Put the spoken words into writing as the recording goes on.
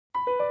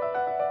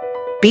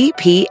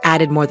BP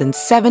added more than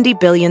 $70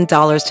 billion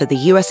to the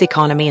U.S.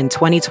 economy in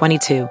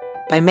 2022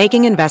 by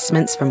making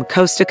investments from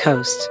coast to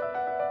coast.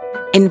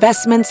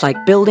 Investments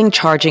like building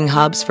charging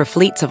hubs for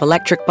fleets of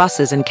electric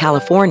buses in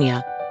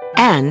California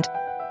and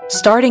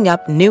starting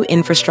up new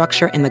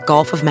infrastructure in the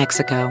Gulf of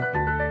Mexico.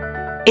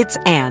 It's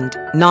and,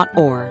 not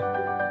or.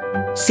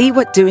 See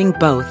what doing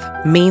both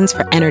means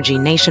for energy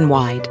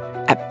nationwide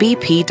at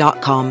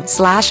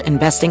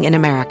bp.com/investing in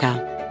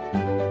America.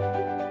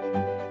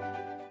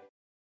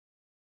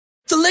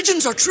 The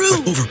legends are true.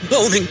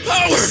 Overwhelming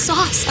power! The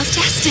sauce of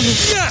destiny.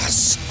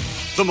 Yes!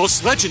 The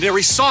most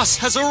legendary sauce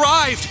has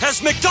arrived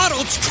as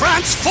McDonald's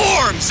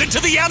transforms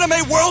into the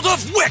anime world of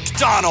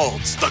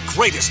WickDonald's. The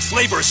greatest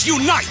flavors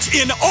unite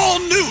in all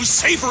new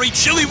savory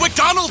chili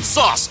McDonald's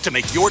sauce to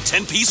make your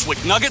 10-piece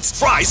Wick Nuggets,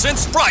 fries, and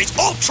Sprite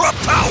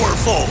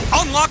ultra-powerful.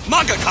 Unlock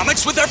manga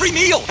comics with every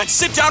meal and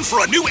sit down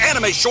for a new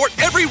anime short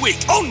every week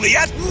only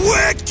at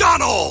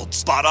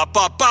WickDonald's.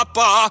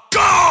 Ba-da-ba-ba-ba,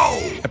 go!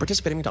 At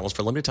participating McDonald's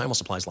for a limited time while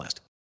supplies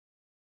last.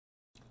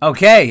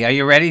 Okay, are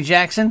you ready,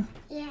 Jackson?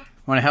 Yeah.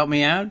 Want to help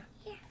me out?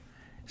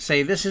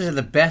 Say, this is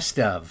the best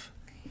of.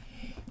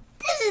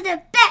 This is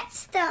the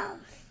best of.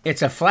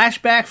 It's a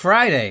Flashback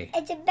Friday.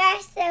 It's the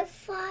best of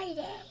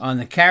Friday. On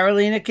the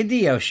Carolina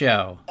Cadillo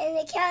Show. And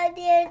the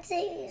Carolina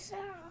Cadillo Show.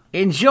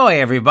 Enjoy,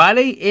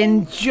 everybody.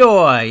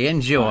 Enjoy.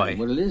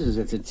 What it is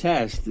it's a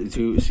test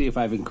to see if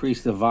I've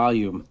increased the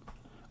volume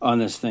on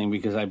this thing,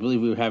 because I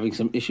believe we were having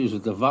some issues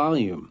with the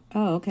volume.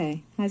 Oh,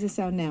 okay. How's it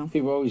sound now?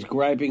 People are always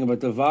griping about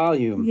the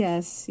volume.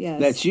 Yes.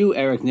 That's you,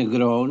 Eric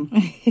Negron.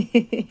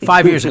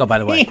 5 years ago, by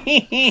the way.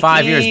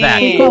 5 years back.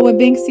 Can you call with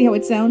Bink, see how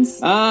it sounds?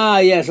 Ah,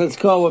 yes, let's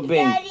call with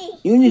Bing. Daddy.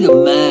 You need a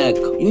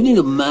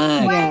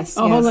Mac. Yes.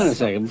 Hold on a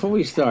second. Before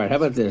we start, how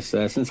about this?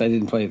 Since I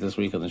didn't play it this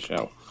week on the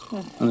show,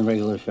 on the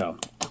regular show.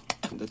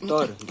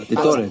 Doctor. ¿Qué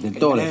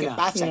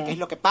pasa? ¿Qué es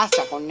lo que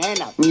pasa con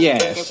nena?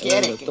 Yes. ¿Qué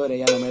quiere? Doctora,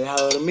 ya no me deja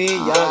dormir.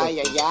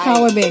 Ay.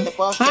 Call with Bing.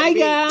 Hi,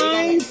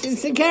 guys.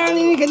 It's the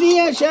Carolina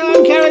Cadillo Show.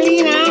 I'm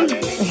Carolina.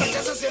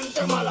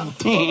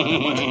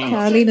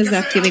 Carolina's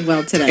not feeling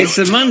well today. It's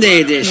the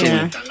Monday edition.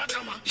 Yeah.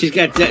 She's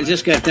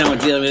just got done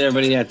with dealing with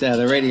everybody at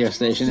the radio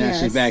station. Now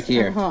she's back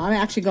here. I'm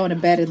actually going to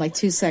bed in like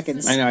 2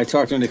 seconds. I know. I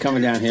talked to them. They're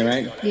coming down here,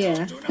 right?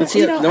 Yeah. Let's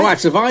see. No,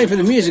 watch. The volume for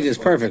the music is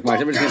perfect. Watch.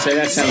 Everybody's going to say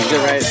that sounds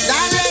good, right?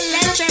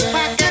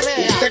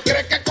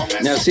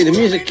 Now, see, the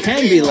music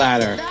can be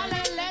louder,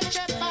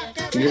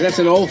 because that's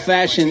an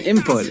old-fashioned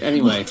input.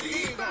 Anyway,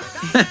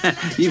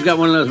 you've got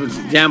one of those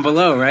down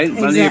below, right?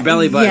 Exactly. Under your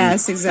belly button.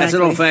 Yes, exactly. That's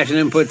an old-fashioned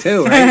input,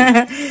 too,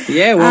 right?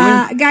 Yeah,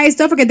 woman. Guys,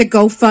 don't forget to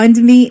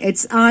GoFundMe.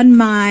 It's on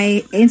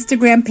my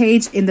Instagram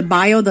page in the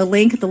bio, the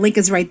link. The link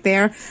is right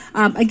there.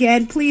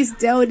 Again, please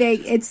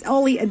donate. It's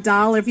only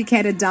 $1. If you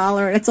can,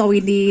 $1. That's all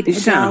we need. You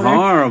sound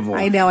horrible.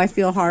 I know, I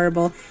feel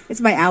horrible.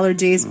 It's my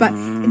allergies. But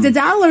the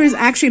 $1 is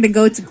actually to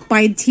go to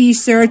buying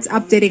T-shirts,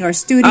 updating our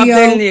studio.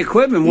 Updating the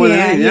equipment more than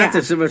anything, not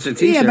so much the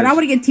T-shirts. Yeah, but I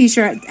want to get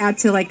T-shirts out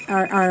to like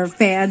our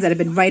fans that have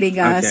been writing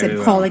us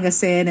and calling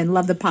us in and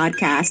love the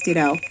podcast,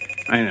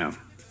 I know.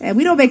 And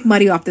we don't make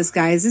money off this,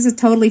 guys. This is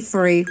totally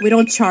free. We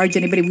don't charge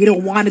anybody. We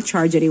don't want to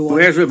charge anyone.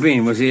 Where's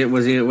Webin? Was he at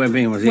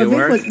Webin? Was he at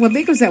work?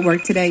 Webin was at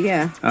work today,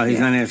 yeah. Oh,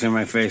 he's not answering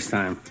my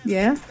FaceTime.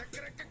 Yeah?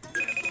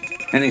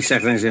 Any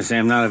second he's going to say,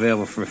 I'm not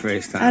available for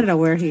FaceTime. I don't know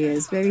where he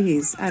is.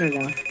 Maybe I don't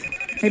know.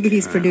 Maybe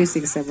he's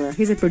producing somewhere.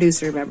 He's a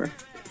producer, remember.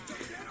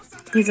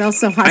 He's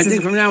also I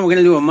think from now on we're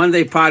going to do a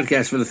Monday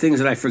podcast for the things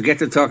that I forget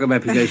to talk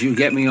about because you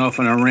get me off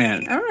on a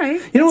rant. All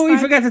right. You know what we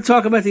forgot to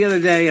talk about the other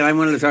day, and I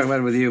wanted to talk about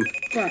it with you?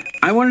 What?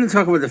 I wanted to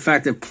talk about the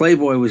fact that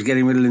Playboy was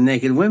getting rid of the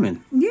naked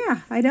women. Yeah,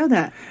 I know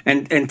that.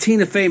 And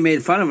Tina Fey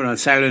made fun of it on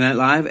Saturday Night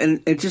Live,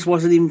 and it just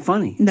wasn't even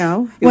funny.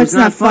 No. What's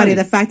not funny?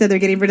 The fact that they're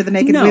getting rid of the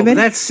naked women? No,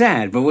 that's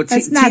sad. But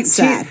that's not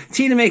sad.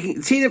 Tina,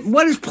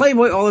 what is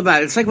Playboy all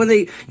about? It's like when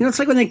they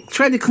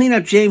tried to clean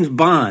up James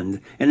Bond,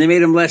 and they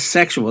made him less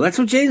sexual. That's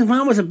what James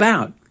Bond was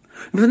about.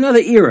 It was another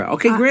era.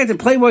 Okay, granted,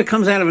 Playboy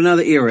comes out of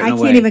another era. I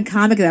can't even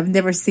comment because I've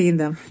never seen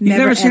them. You've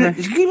never seen it?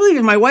 Can you believe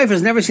it? My wife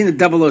has never seen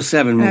the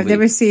 007 movie. I've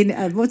never seen,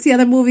 what's the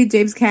other movie?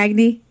 James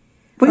Cagney?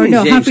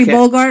 Humphrey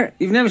Bogart?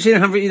 You've never seen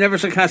Humphrey? You never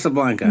saw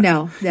Casablanca?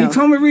 No. You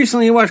told me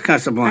recently you watched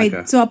Casablanca.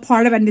 I saw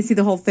part of it. I didn't see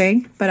the whole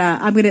thing, but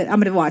I'm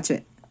gonna watch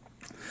it.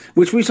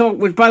 Which,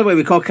 by the way,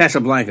 we call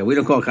Casablanca. We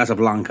don't call it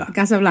Casablanca.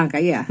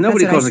 Casablanca, yeah.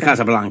 Nobody calls it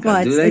Casablanca,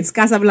 well, do they? It's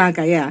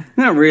Casablanca, yeah.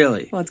 Not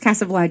really. Well, it's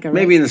Casablanca, right?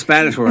 Maybe in the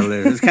Spanish world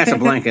it is. It's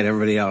Casablanca to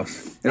everybody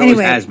else. It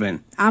always has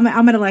been. I'm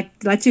going to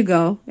let you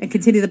go and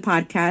continue the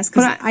podcast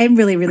because I am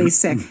really, really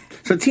sick.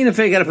 So Tina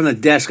Fey got up on the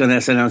desk on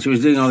SNL and she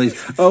was doing all these,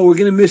 we're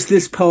going to miss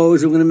this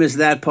pose, we're going to miss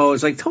that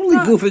pose. Like totally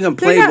goofing on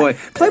Playboy.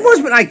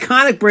 Playboy's been an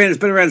iconic brand. It's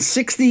been around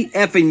 60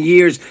 effing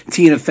years,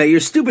 Tina Fey. Your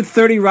stupid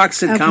 30 Rock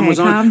sitcom was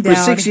on for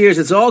 6 years.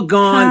 It's all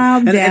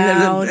gone.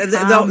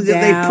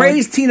 They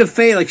praise Tina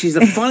Fey like she's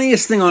the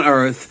funniest thing on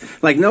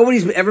earth. Like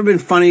nobody's ever been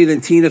funnier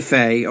than Tina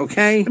Fey,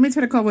 okay? Let me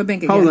try to call Webink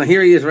again. Hold on,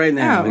 here he is right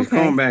now. Oh, He's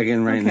calling back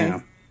in right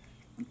now.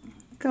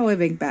 Call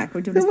Webink back.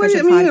 We're doing a special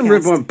podcast. What are you going to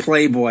rip on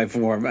Playboy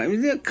for?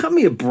 Cut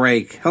me a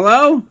break.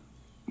 Hello?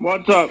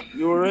 What's up?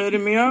 You were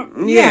hitting me up?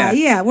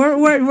 Yeah.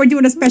 We're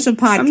doing a special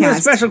podcast. I'm doing a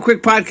special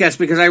quick podcast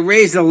because I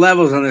raised the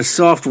levels on this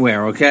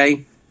software,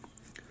 okay?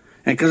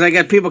 And because I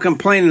got people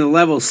complaining the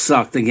levels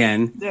sucked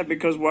again. Yeah,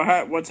 because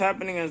what's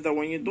happening is that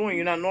when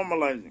you're not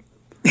normalizing.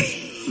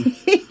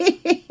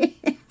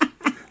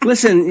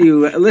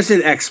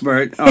 Listen,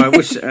 expert. Oh, I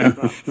wish. See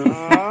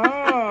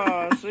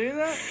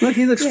that? Look,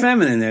 he looks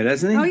feminine there,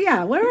 doesn't he? Oh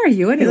yeah, where are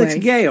you anyway? He looks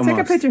gay almost.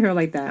 Take a picture here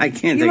like that. I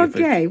can't You take a look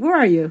picture. gay. Where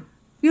are you?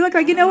 You look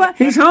like, you know what?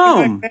 He's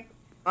home.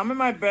 I'm in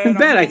my bed. In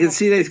bed, I can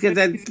see that he's got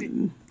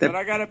But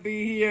I gotta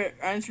be here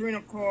answering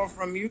a call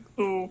from you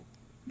two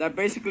that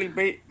basically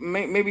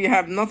maybe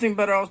have nothing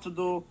better else to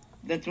do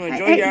than to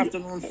enjoy your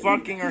afternoon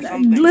fucking or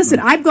something. Listen,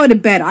 I'm going to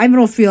bed. I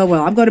don't feel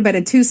well. I'm going to bed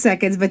in 2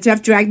 seconds, but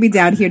Jeff dragged me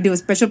down here to do a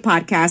special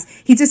podcast.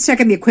 He's just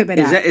checking the equipment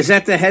out. Is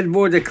that the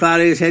headboard that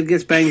Claudia's head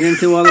gets banged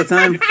into all the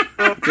time?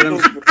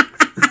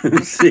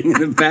 I'm seeing in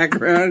the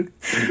background.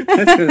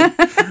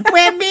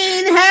 We're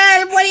being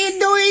hurt. What are you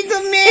doing to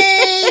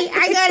me?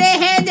 I got a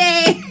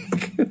headache.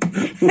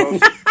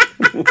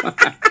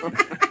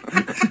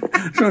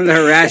 Trying to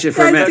harass you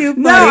for a That's minute.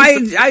 too No,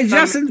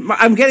 funny.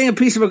 I'm getting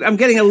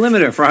a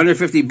limiter for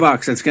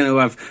 $150 that's going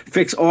to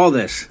fix all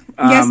this.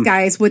 Yes,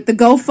 guys, with the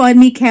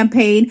GoFundMe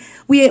campaign,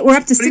 we're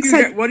up to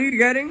 600. What are you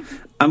getting?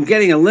 I'm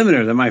getting a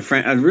limiter that my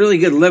friend, a really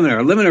good limiter.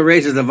 A limiter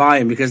raises the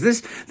volume because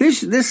this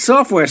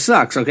software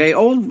sucks. Okay,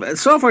 old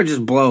software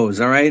just blows.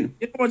 All right.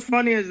 You know what's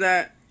funny is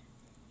that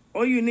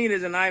all you need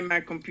is an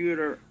iMac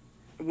computer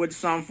with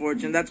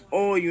SoundForge, and that's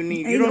all you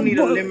need. You don't need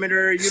a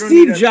limiter. You don't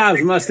Steve need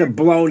Jobs must have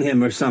blown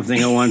him or something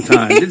at one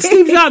time. Did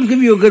Steve Jobs give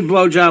you a good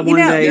blowjob one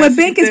day? What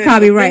Bink is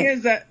probably the right. thing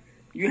is that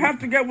you have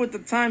to get with the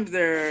times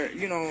there.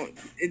 You know,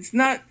 it's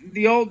not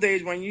the old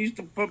days when you used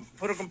to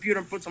put a computer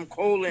and put some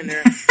coal in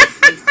there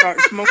and start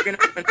smoking.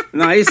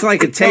 No, I used to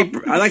like a tape.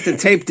 I liked the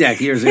tape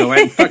deck years ago.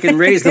 I fucking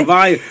raised the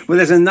volume. Well,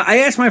 I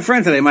asked my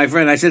friend today.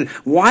 I said,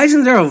 "Why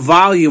isn't there a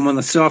volume on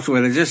the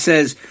software that just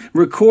says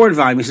record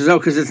volume?" He says, "Oh,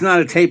 because it's not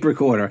a tape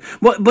recorder."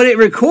 Well, but it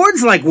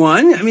records like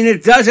one. I mean,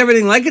 it does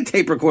everything like a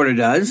tape recorder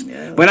does.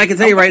 Yeah. But I can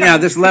tell you right now,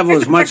 this level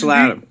is much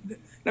louder.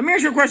 Let me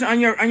ask you a question.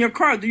 On your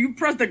car, do you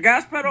press the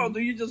gas pedal or do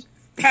you just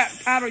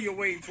paddle your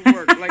way to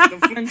work like the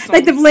Flintstones?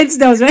 Like the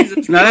Flintstones, right?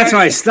 No, that's how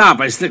I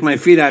stop. I stick my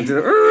feet out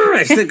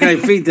I stick my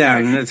feet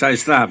down, and that's how I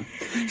stop.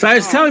 So I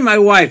was telling my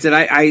wife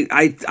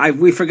that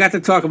we forgot to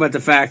talk about the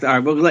fact. All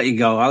right, we'll let you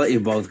go. I'll let you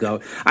both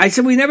go. I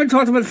said we never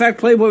talked about the fact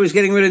Playboy was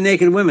getting rid of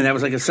naked women. That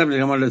was like a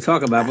subject I wanted to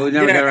talk about, but we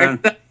never got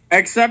around.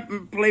 Except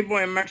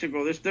Playboy in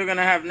Mexico, they're still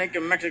gonna have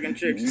naked Mexican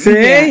chicks.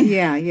 See?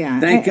 Yeah.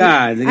 Thank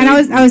God. And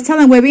I was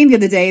telling Webin the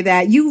other day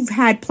that you've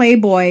had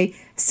Playboy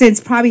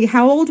since probably,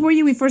 how old were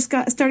you when we first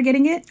started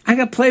getting it? I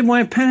got Playboy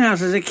in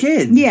Penthouse as a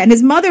kid. Yeah, and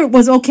his mother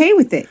was okay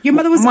with it. Your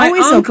mother was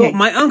always okay.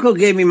 My uncle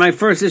gave me my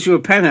first issue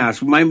of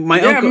Penthouse. My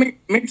uncle.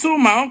 Me too.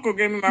 My uncle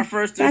gave me my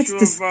first issue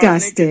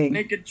disgusting. of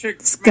Naked Chick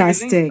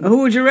Disgusting. magazine. Who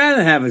would you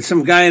rather have it?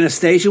 Some guy in a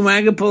station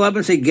wagon pull up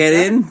and say, "Get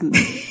in"?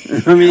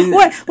 I mean,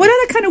 what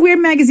other kind of weird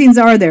magazines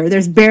are there?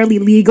 There's Barely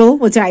Legal,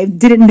 which I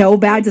didn't know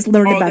about. I just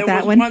learned about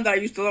that one. There was one that I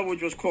used to love,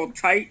 which was called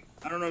Tight.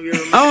 I don't know if you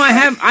remember. Oh, I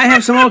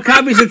have some old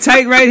copies of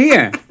Tight right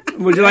here.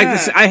 Would you like to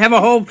see? I have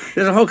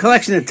there's a whole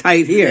collection of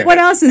Tight here. What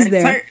else is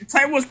there?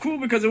 Tight was cool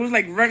because it was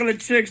like regular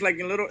chicks, like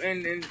in little,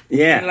 in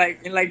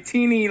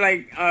teeny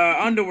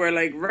underwear,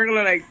 like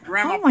regular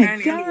grandma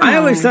panty underwear. I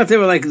always thought they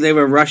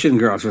were Russian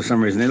girls for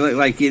some reason. They look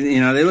like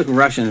they look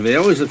Russian. They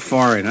always look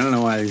foreign. I don't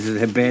know why. They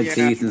have bad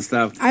teeth and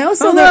stuff. I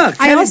also look.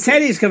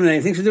 Teddy's coming in.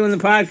 He thinks we're doing the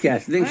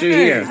podcast. He thinks you're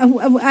here.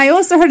 I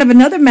also heard of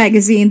another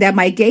magazine that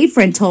my gay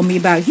friend told me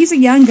about. He's a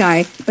young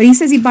guy, but he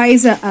says he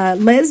buys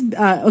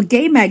a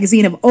gay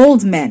magazine of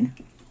old men.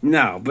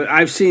 No, but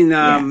I've seen.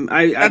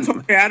 That's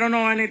okay. I don't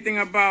know anything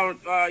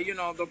about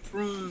the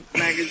Prune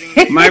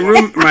magazine.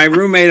 my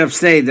roommate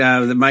upstate,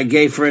 my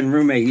gay friend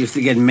roommate used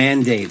to get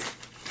Mandate.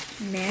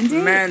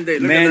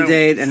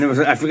 Mandate, and there was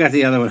I forgot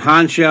the other one.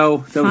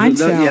 Honcho.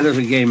 Those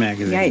were gay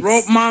magazines. Yikes.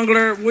 Rope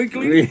Mongler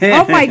Weekly.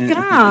 Yeah. Oh my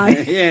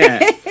God. Yeah.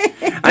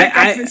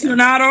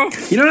 Aficionado.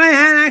 You know what I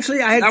had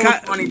actually? I had that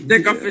was funny.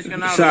 Dick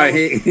Aficionado.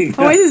 Sorry.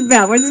 Where's his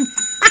bell?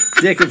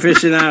 Dick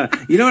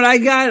Aficionado. You know what I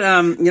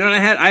got? You know what I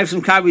had? I have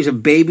some copies of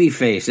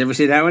Babyface. Ever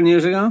see that one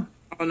years ago?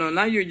 Oh no!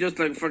 Now you're just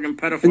like fucking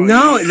pedophile.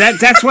 No,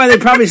 that's why they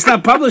probably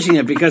stopped publishing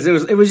it because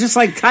it was just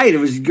like Tight. It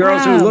was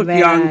girls who looked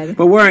young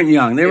but weren't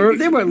young. They were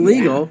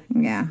legal.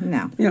 Yeah.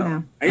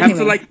 No.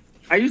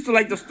 I used to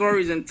like the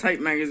stories in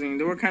Tight magazine.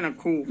 They were kind of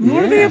cool.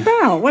 What are they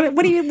about? What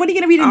are you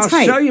going to read in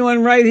Tight? I'll show you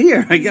one right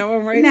here. I got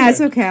one right here. No,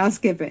 it's okay. I'll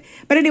skip it.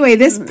 But anyway,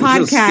 this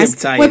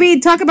podcast.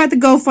 Talk about the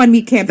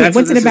GoFundMe campaign.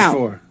 What's it about?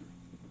 For.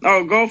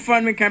 Oh,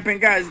 GoFundMe campaign.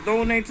 Guys,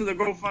 donate to the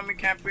GoFundMe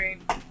campaign.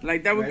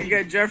 Like that, we can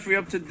get Jeffrey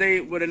up to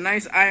date with a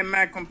nice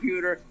iMac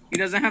computer. He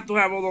doesn't have to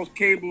have all those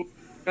cables.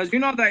 Because you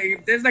know that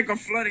if there's like a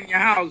flood in your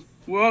house,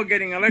 we're all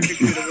getting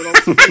electrocuted with all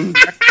those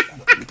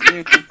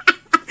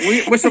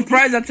cables. We're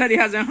surprised that Teddy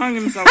hasn't hung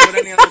himself with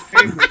any of those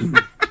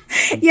cables.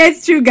 Yeah,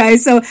 it's true,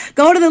 guys. So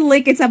go to the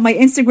link. It's on my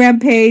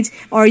Instagram page,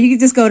 or you can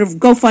just go to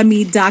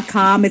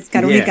GoFundMe.com. It's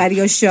Carolina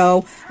Cadillo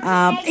Show.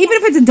 Even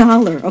if it's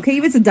 $1, okay?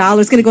 Even if it's $1,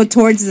 it's going to go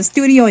towards the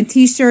studio and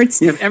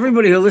T-shirts. If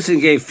everybody who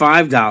listened gave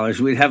 $5,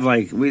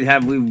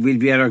 we'd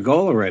be at our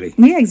goal already.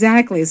 Yeah,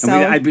 exactly. So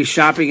I'd be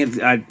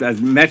shopping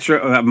at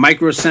Metro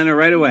Micro Center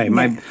right away.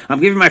 I'm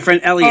giving my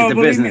friend Elliot the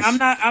believe business. Me,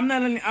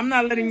 I'm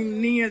not letting you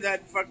near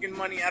that fucking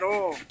money at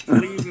all.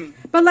 Believe me.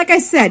 But like I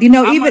said, you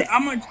know,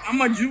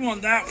 I'm a Jew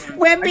on that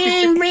one.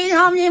 Bring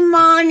home the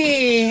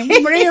money.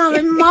 Bring home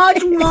as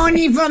much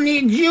money from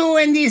the Jew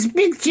and this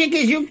big chick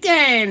as you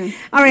can.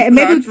 All right,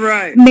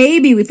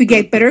 maybe if we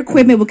get better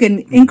equipment, we can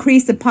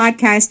increase the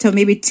podcast to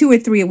maybe 2 or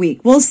 3 a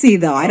week. We'll see,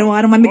 though. I don't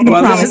want to make any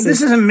promises.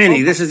 This is a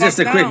mini. This is just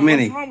a quick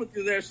mini. What's wrong with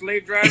you there,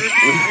 slave driver?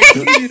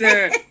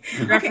 there,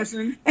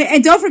 Jefferson.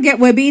 And don't forget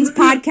Webbean's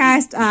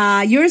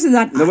podcast. Yours is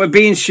on the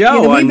Webbean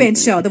Show.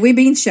 The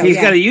Webbean Show. He's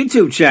got a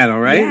YouTube channel,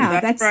 right? Yeah,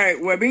 that's right.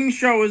 Webbean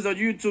Show is a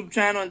YouTube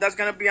channel, and that's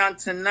gonna be on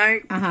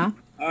tonight.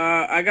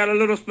 I got a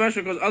little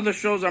special because other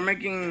shows are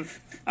making.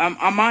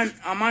 I'm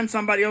on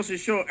somebody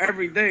else's show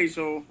every day,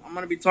 so I'm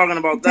gonna be talking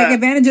about that. Take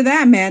advantage of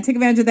that, man. Take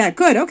advantage of that.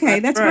 Good. Okay,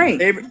 that's right.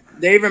 great.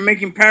 They even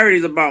making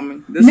parodies about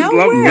me. This no is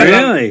lovely. way.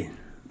 Really?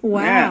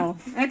 Wow.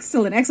 Yeah.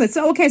 Excellent.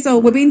 So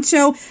Webbean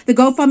Show, the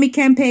GoFundMe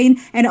campaign,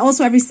 and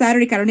also every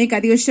Saturday, Carolina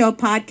Cadillo Show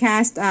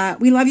podcast.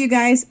 We love you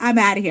guys. I'm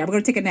out of here. I'm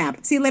going to take a nap.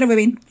 See you later,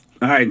 Webbean.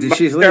 All right.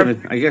 She's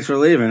leaving. I guess we're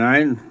leaving, all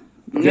right?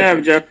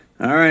 Yeah, Jeff.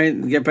 All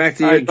right. Get back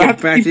to your...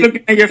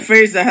 looking at your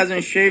face that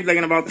hasn't shaved like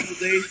in about 2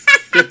 days.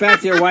 Get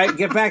back to your wife.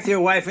 Get back to your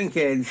wife and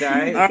kids, all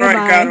right? All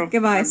right, Caro.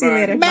 Goodbye. See you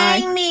later.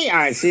 Bang me. All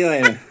right. See you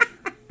later.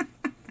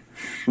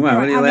 Wow,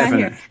 what are you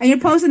laughing at? And you're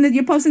posting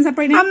stuff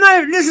right now? I'm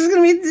not. This is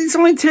gonna be. It's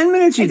only 10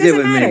 minutes you did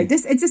with me. It doesn't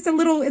matter. It's just a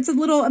little. It's a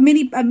little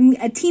mini,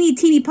 a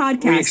teeny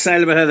podcast. Are you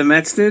excited about how the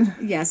Mets did?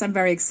 Yes, I'm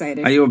very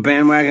excited. Are you a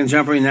bandwagon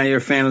jumper? Now you're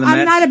a fan of the Mets?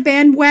 I'm not a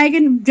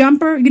bandwagon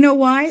jumper. You know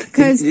why?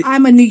 Because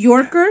I'm a New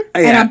Yorker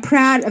and I'm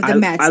proud of the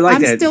Mets.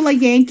 I'm still a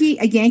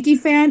Yankee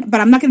fan,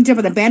 but I'm not going to jump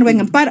on the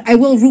bandwagon. But I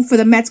will root for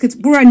the Mets because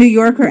we're a New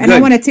Yorker and I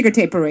want a ticker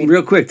tape parade.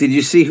 Real quick, did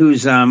you see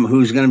who's going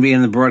to be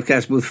in the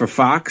broadcast booth for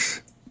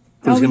Fox?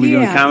 Who's going to be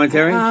doing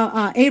commentary?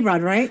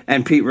 A-Rod, right?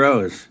 And Pete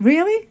Rose.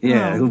 Really?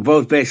 Yeah, who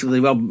both basically,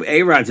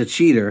 A-Rod's a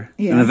cheater,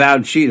 an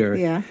avowed cheater.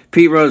 Yeah.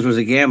 Pete Rose was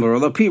a gambler,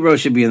 although Pete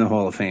Rose should be in the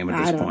Hall of Fame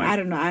at this point. I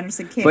don't know. I don't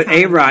think. But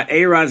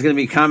A-Rod's going to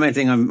be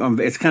commenting on,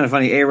 it's kind of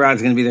funny,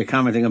 A-Rod's going to be there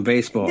commenting on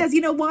baseball. Yes, you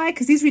know why?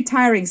 Because he's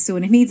retiring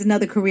soon and needs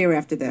another career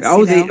after this.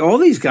 Oh, all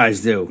these guys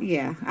do.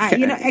 Yeah.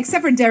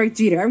 Except for Derek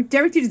Jeter.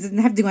 Derek Jeter doesn't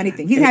have to do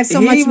anything. He has so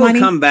much money. He will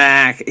come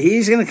back.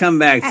 He's going to come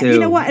back, too. You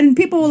know what? And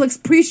people will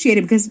appreciate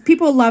him because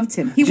people loved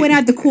him. He went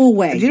out the cool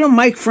way. Do you know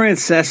Mike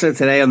Francesa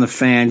today on The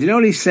Fan? Do you know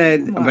what he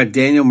said about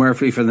Daniel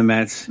Murphy for the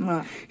Mets?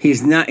 What?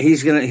 He's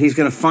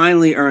gonna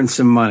finally earn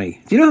some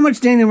money. Do you know how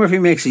much Daniel Murphy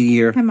makes a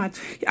year? How much?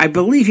 I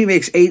believe he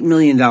makes $8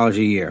 million a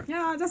year.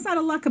 No, that's not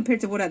a lot compared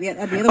to what the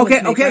other ones make,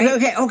 Okay.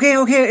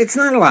 It's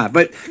not a lot,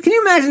 but can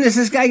you imagine this?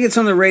 This guy gets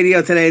on the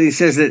radio today and he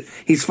says that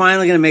he's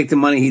finally going to make the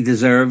money he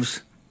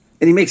deserves.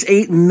 And he makes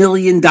 $8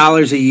 million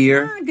a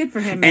year. Good for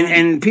him, man.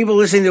 And people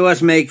listening to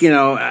us make,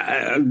 will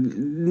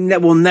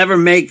never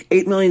make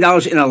 $8 million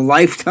in a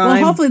lifetime.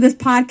 Well, hopefully this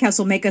podcast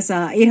will make us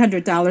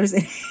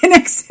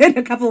 $800 in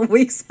a couple of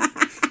weeks.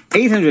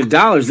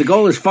 $800. The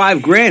goal is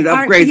 $5,000 to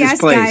upgrade this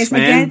place, guys,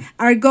 man. Again,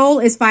 our goal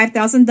is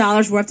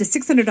 $5,000. We're up to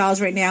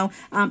 $600 right now.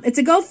 It's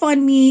a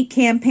GoFundMe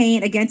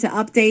campaign again to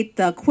update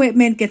the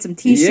equipment, get some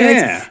T-shirts.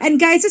 Yeah. And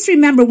guys, just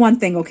remember one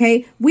thing,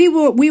 okay?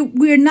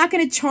 We're not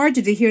going to charge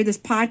you to hear this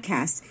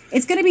podcast.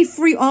 It's going to be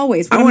free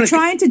always. What I'm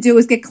trying to do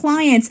is get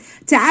clients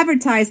to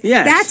advertise.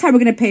 Yes. That's how we're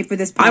going to pay for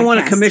this podcast. I want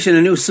to commission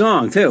a new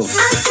song too.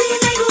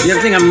 You ever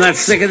think I'm not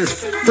sick of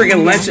this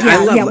freaking Leche? I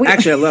love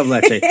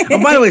Leche.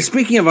 Oh, by the way,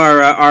 speaking of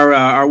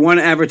our one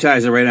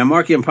advertiser right now,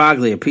 Marky and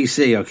Pogli, a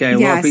PC, okay?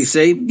 Yes.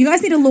 PC. You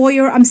guys need a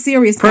lawyer. I'm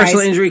serious, guys.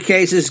 Personal injury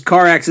cases,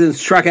 car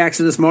accidents, truck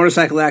accidents,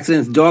 motorcycle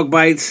accidents, dog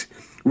bites,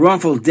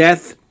 wrongful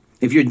death.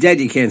 If you're dead,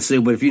 you can't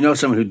sue, but if you know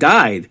someone who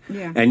died,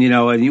 and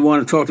you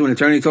want to talk to an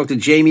attorney, talk to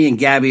Jamie and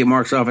Gabby at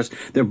Mark's office.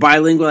 They're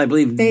bilingual, I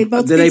believe. They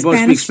both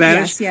speak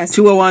Spanish? Yes.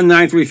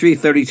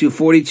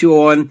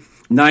 201-933-3240,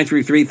 201-933-3240,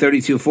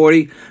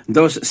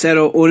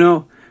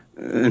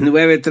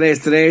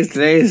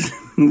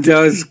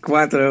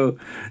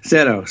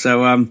 201-933-3240.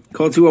 So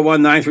call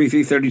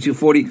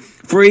 201-933-3240.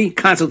 Free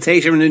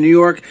consultation in New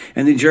York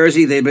and New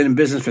Jersey. They've been in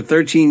business for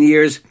 13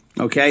 years.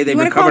 Okay, they've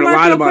recovered a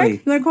lot of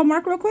money. You want to call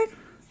Mark real quick?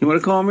 You want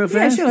to call him real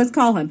fast? Yeah, sure. Let's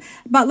call him.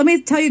 But let me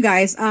tell you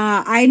guys,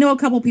 I know a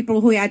couple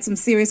people who had some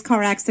serious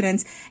car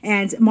accidents,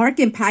 and Mark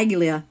and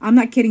Paglia, I'm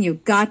not kidding you,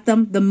 got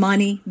them the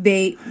money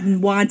they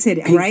wanted,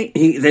 right?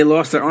 They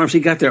lost their arms. He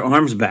got their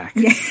arms back.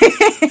 Yeah.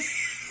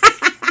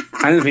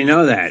 I don't know if you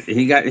know that.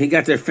 He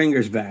got their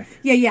fingers back.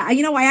 Yeah.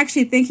 You know, I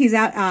actually think he's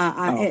out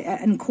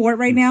in court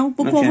right now.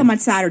 We'll call him on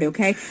Saturday,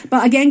 okay?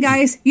 But again,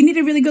 guys, you need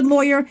a really good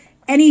lawyer.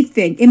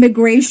 anything,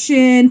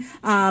 immigration,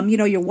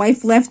 your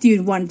wife left you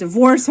and want to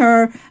divorce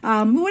her,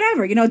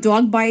 whatever,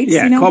 dog bites.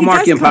 Yeah, call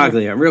Marky and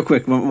Paglia. Real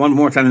quick, one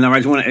more time the number. I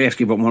just want to ask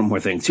you about one more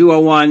thing.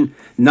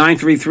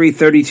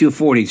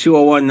 201-933-3240.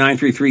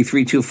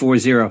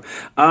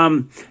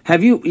 201-933-3240.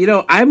 Have you,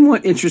 I'm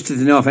interested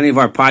to know if any of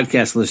our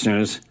podcast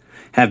listeners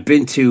have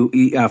been to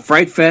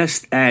Fright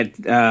Fest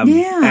at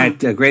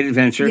Great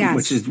Adventure,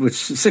 which is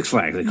Six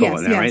Flags, they call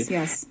it now, right?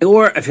 Yes.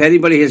 Or if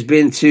anybody has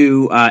been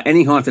to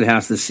any haunted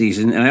house this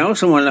season. And I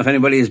also want to know if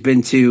anybody has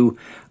been to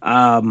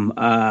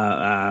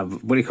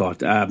what do you call it?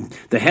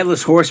 The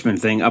Headless Horseman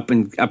thing up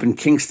in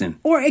Kingston.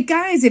 Or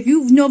guys, if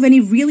you know of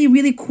any really,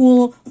 really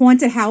cool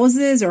haunted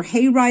houses or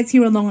hay rides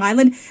here on Long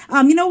Island,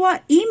 you know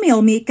what?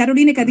 Email me,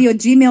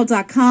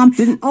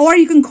 carolinacadillo@gmail.com, or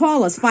you can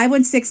call us,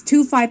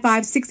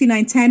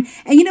 516-255-6910.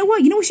 And you know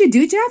what? You know what we should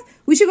do, Jeff?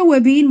 We should go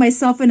with Bean,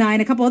 myself, and I,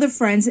 and a couple other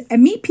friends,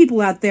 and meet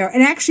people out there,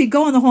 and actually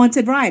go on the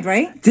haunted ride,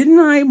 right? Didn't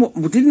I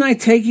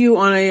take you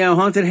on a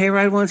haunted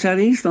hayride once out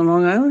east on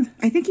Long Island?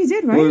 I think you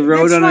did, right? We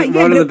rode on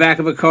the back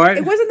of a cart.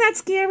 It wasn't that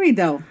scary,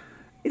 though.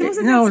 It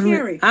wasn't that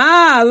scary.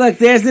 Look,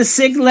 there's the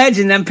sick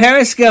legend. I'm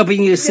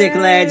periscoping you, sick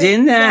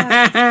legend.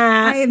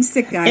 I am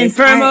sick, guys.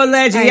 Infermo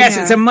legend. Yes,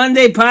 it's a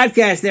Monday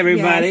podcast,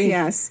 everybody.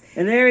 Yes.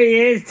 And there he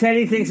is.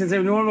 Teddy thinks it's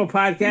a normal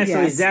podcast, so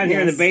he's down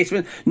here in the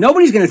basement.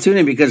 Nobody's going to tune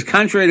in because,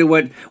 contrary to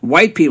what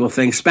white people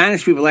think,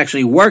 Spanish people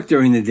actually work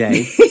during the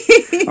day.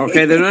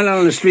 Okay, they're not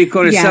on the street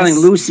corner selling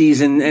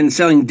Lucy's and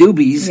selling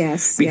doobies.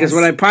 Yes. Because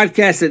when I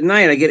podcast at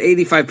night, I get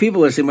 85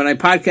 people listening. When I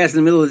podcast in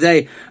the middle of the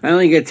day, I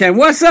only get 10.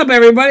 What's up,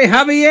 everybody?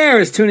 Javier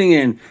is tuning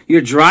in.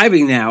 You're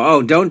driving now.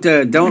 Oh, don't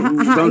stare.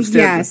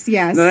 Yes.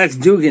 No, that's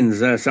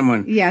Dugan's.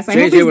 Someone. Yes.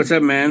 JJ, what's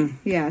up, man?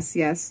 Yes.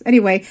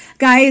 Anyway,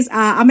 guys,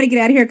 I'm gonna get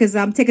out of here because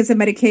I'm taking some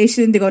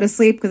medication to go to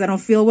sleep because I don't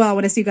feel well. I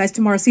want to see you guys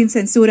tomorrow. Sin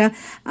censura.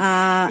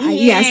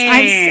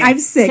 Yes, I'm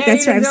sick. Teddy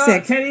That's right. I'm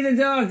sick. Teddy the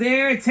dog.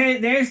 There's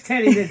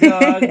Teddy the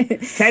dog.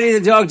 Teddy the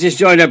dog just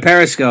joined our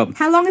Periscope.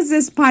 How long is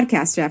this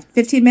podcast, Jeff?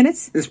 15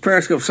 minutes? This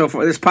Periscope so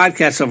far, this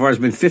podcast so far has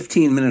been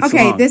 15 minutes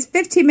long. Okay, this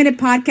 15-minute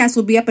podcast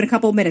will be up in a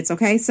couple of minutes,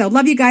 okay? So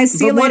love you guys.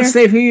 See you later. Once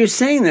they hear you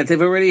saying that,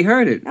 they've already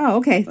heard it. Oh,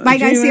 okay. Bye,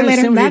 guys. See you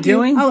later. Love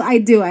you. Oh, I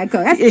do.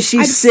 Is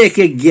she sick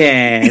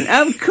again?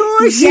 Of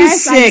course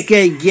she's sick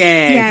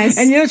again. Yes.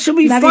 And she'll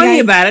be funny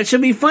about it. She'll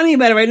be funny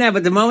about it right now.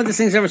 But the moment this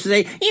thing's over, she'll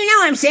say, you know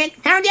I'm sick.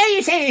 How dare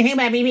you say anything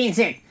about me being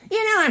sick?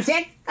 You know I'm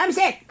sick. I'm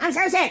sick. I'm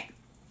so sick.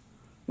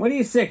 What are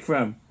you sick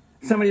from?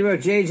 Somebody wrote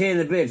JJ and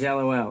the bitch,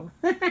 LOL.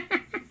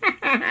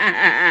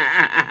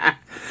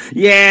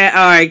 Yeah,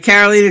 all right.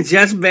 Carolina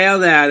just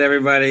bailed out,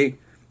 everybody.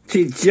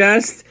 She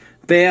just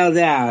bailed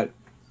out.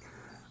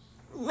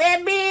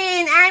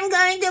 Bean, I'm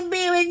going to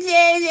be with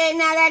JJ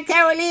now that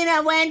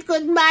Carolina went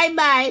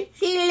goodbye-bye.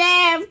 She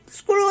left.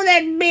 Screw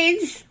that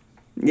bitch.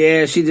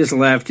 Yeah, she just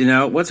left,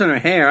 What's on her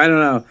hair? I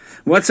don't know.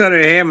 What's on her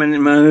hair? I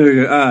don't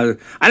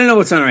know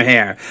what's on her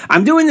hair.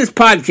 I'm doing this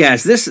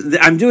podcast.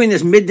 I'm doing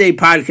this midday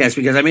podcast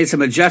because I made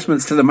some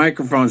adjustments to the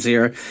microphones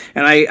here,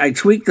 and I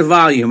tweaked the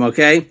volume,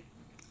 okay?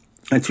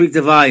 I tweaked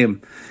the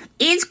volume.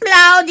 It's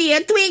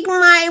Claudia. Tweak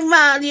my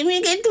volume.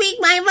 You can tweak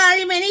my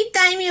volume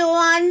anytime you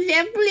want.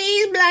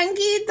 Please,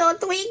 Blanquito,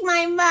 tweak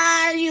my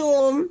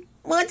volume.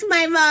 What's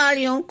my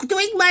volume?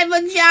 Tweak my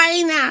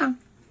vagina.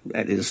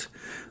 That is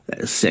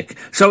sick.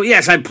 So,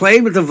 yes, I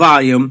played with the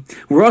volume.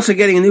 We're also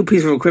getting a new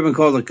piece of equipment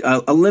called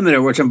a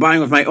limiter, which I'm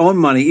buying with my own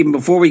money, even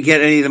before we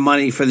get any of the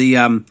money for the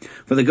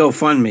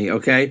GoFundMe,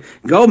 okay?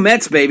 Go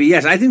Mets, baby.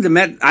 Yes, I think the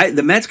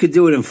Mets could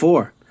do it in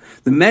 4.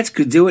 The Mets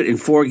could do it in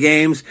 4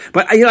 games.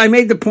 But, I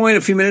made the point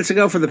a few minutes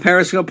ago for the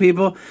Periscope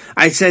people.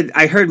 I said,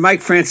 I heard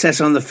Mike Frances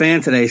on The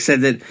Fan today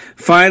said that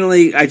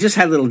finally, I just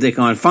had Little Dick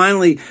on,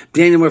 finally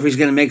Daniel Murphy's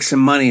going to make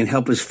some money and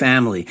help his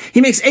family. He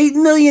makes $8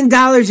 million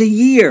a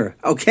year,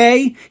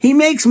 okay? He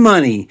makes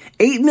money.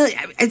 $8 million.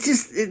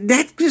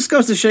 That just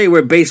goes to show you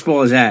where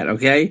baseball is at,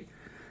 okay?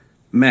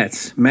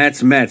 Mets. Yeah,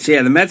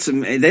 the Mets,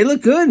 they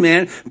look good,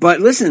 man. But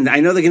listen,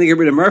 I know they're going to get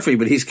rid of Murphy,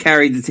 but he's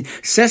carried the team.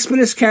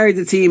 Cespedes carried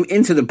the team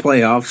into the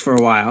playoffs for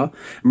a while.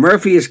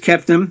 Murphy has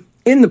kept them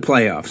in the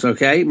playoffs,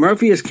 okay?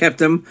 Murphy has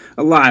them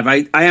alive.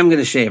 I am going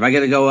to shave. I got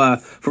to go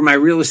for my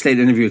real estate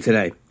interview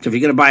today. So if you're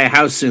going to buy a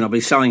house soon, I'll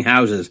be selling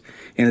houses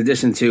in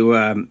addition to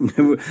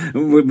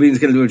Wabeen's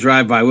going to do a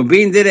drive-by.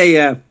 Wabeen did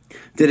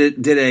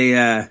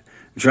a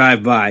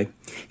drive-by.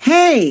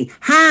 Hey,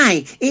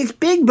 hi, it's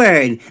Big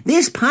Bird.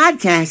 This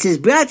podcast is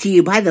brought to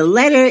you by the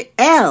letter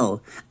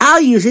L.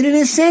 I'll use it in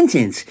a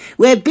sentence.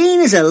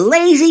 Wabeen is a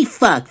lazy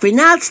fuck for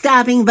not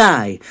stopping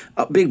by.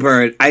 Oh, Big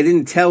Bird, I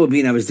didn't tell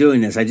Wabeen I was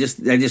doing this. I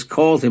just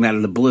called him out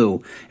of the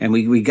blue, and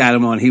we got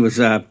him on. He was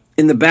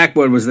in the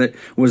backboard was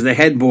the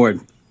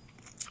headboard.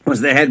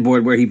 Was the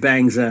headboard where he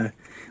bangs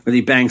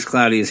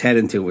Claudia's head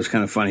into. It was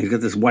kind of funny. He's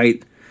got this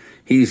white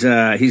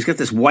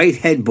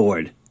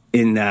headboard.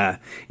 It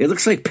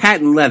looks like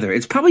patent leather.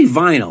 It's probably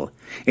vinyl.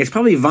 It's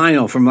probably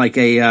vinyl from like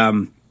a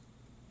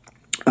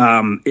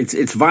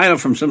it's vinyl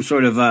from some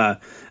sort of like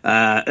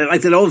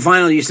that old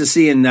vinyl you used to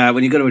see in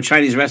when you go to a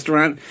Chinese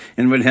restaurant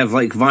and would have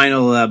like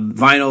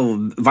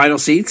vinyl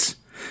seats.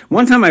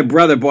 One time my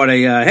brother bought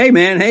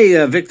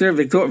a,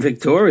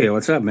 Victoria,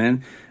 what's up,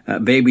 man?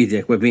 Baby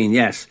Dick Wabine,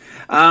 yes.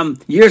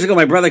 Years ago,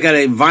 my brother got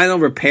a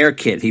vinyl repair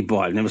kit he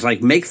bought, and it was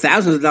like make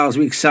thousands of dollars a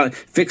week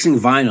fixing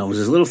vinyl. It was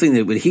this little thing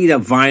that would heat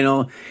up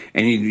vinyl,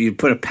 and you'd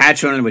put a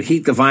patch on it, it would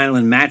heat the vinyl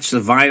and match the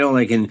vinyl.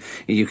 And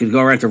you could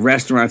go around to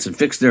restaurants and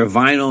fix their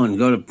vinyl, and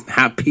go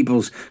to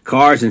people's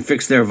cars and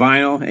fix their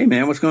vinyl. Hey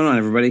man, what's going on,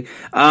 everybody?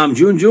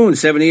 June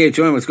 78,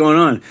 June, what's going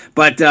on?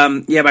 But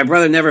my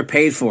brother never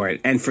paid for it,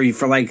 and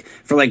for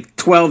like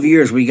 12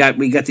 years we got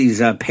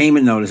these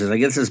payment notices. I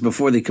guess this is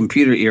before the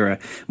computer era.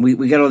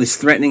 We got all these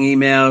threatening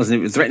emails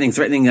and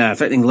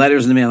threatening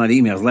letters in the mail, not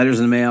emails, letters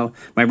in the mail.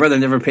 My brother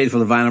never paid for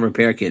the vinyl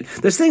repair kit.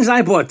 There's things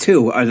I bought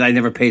too that I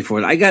never paid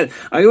for it.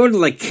 I ordered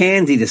like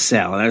candy to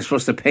sell, and I was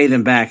supposed to pay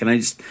them back, and I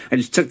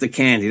just took the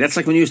candy. That's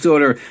like when you used to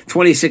order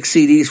 26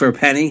 CDs for a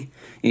penny.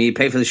 And you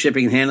pay for the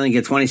shipping and handling,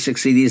 get 26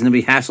 CDs, and then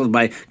be hassled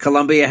by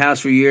Columbia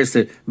House for years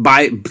to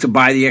buy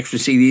the extra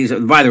CDs.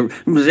 It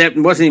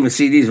wasn't even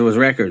CDs; it was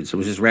records. It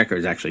was just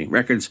records, actually,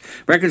 records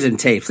and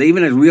tapes. They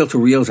even had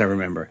reel-to-reels, I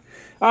remember.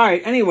 All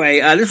right. Anyway,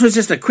 this was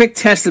just a quick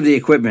test of the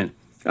equipment.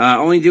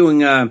 Only doing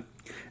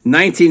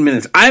 19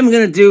 minutes. I'm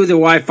gonna do the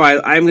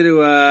Wi-Fi. I'm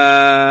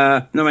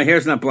gonna no, my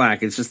hair's not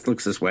black. It just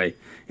looks this way.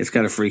 It's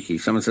kind of freaky.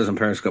 Someone says on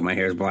Periscope my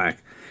hair is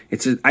black.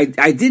 I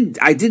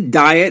did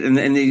dye it, and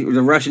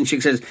the Russian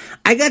chick says,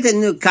 I got a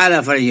new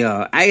color for you.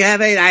 I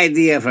have an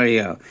idea for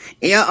you.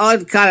 Your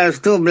old color's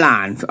too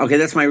blonde. Okay,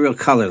 that's my real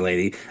color,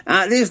 lady.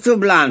 This is too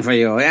blonde for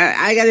you.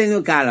 I got a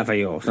new color for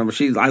you. So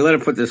I let her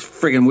put this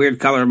friggin' weird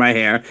color in my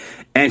hair,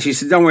 and she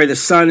said, don't worry, the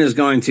sun's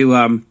going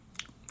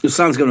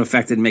to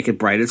affect it and make it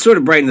bright. It sort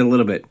of brightened it a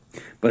little bit.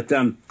 But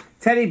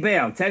Teddy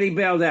bailed. Teddy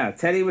bailed out.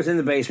 Teddy was in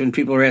the basement.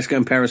 People were asking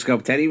on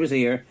Periscope. Teddy was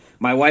here.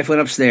 My wife went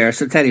upstairs,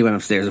 so Teddy went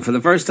upstairs. And for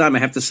the first time, I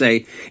have to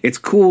say, it's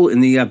cool in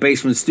the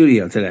basement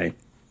studio today.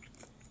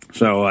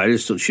 So it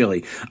is still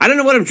chilly. I don't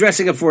know what I'm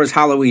dressing up for as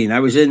Halloween.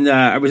 I was in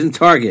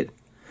Target.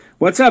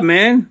 What's up,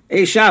 man?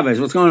 Hey, Chavez,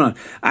 what's going on?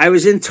 I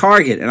was in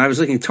Target, and I was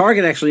looking.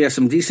 Target actually has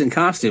some decent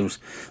costumes,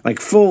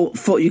 like full.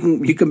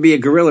 You can be a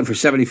gorilla for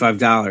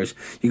 $75.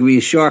 You can be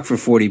a shark for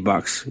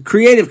 $40.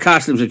 Creative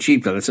costumes are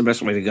cheap, though. That's the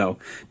best way to go.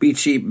 Be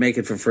cheap, make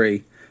it for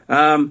free.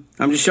 I'm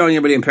just showing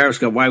everybody in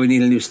Periscope why we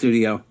need a new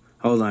studio.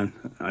 Hold on.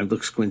 I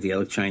look squinty. I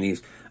look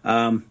Chinese.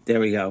 There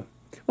we go.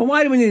 Well,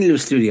 why do we need a new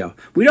studio?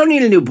 We don't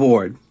need a new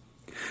board.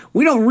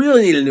 We don't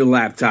really need a new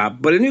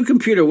laptop, but a new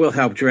computer will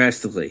help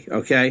drastically,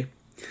 okay?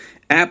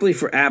 Apple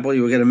for Apple,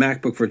 you will get a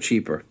MacBook for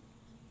cheaper.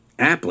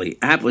 Apple,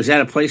 is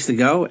that a place to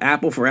go?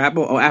 Apple for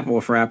Apple? Oh,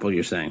 Apple for Apple,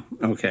 you're saying.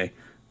 Okay.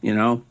 You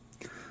know?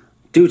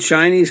 Do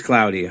Chinese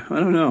Claudia. I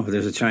don't know if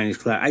there's a Chinese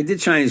Claudia. I did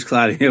Chinese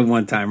Claudia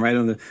one time, right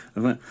on the...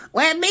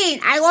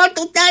 Webin, I want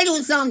to tell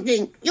you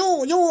something. You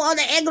are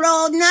the egg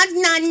roll, not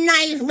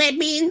nice,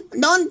 Webin.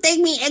 Don't take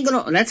me egg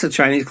roll. That's a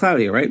Chinese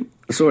Claudia, right?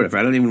 Sort of.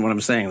 I don't even know what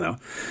I'm saying, though.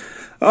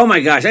 Oh,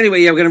 my gosh.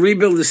 Anyway, we're going to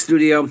rebuild the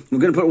studio. We're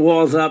going to put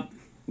walls up.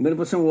 I'm going to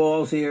put some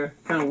walls here,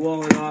 kind of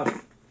walling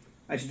off.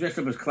 I should dress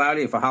up as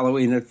Claudia for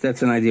Halloween.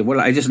 That's an idea.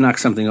 I just knocked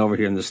something over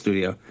here in the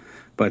studio.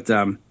 But...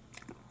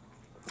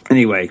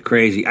 anyway,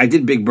 crazy. I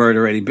did Big Bird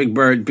already. Big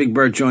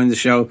Bird joined the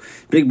show.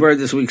 Big Bird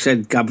this week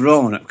said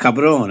cabron,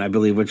 I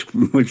believe, which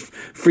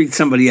freaked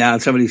somebody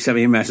out. Somebody sent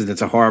me a message.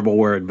 That's a horrible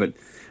word, but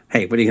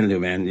hey, what are you going to do,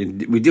 man?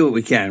 We do what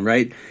we can,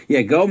 right?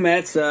 Yeah, go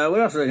Mets. What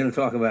else are I going to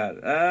talk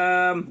about?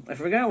 I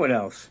forgot what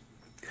else.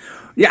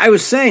 Yeah, I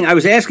was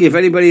asking if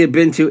anybody had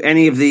been to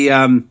any of the,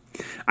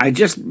 I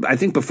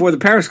think before the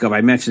Periscope,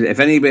 I mentioned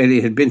if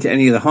anybody had been to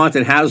any of the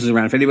haunted houses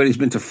around, if anybody's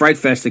been to Fright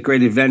Fest at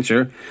Great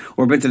Adventure,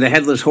 or been to the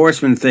Headless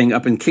Horseman thing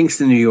up in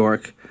Kingston, New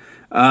York,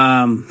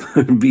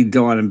 be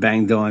Dawn and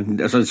Bang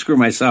Dawn, so screw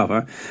myself,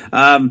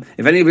 huh?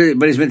 If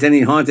anybody's been to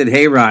any haunted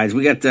hay rides,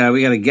 we got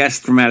a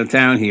guest from out of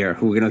town here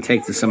who we're going to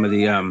take to some of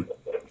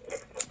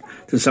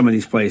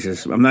these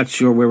places. I'm not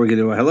sure where we're going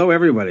to go. Hello,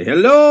 everybody.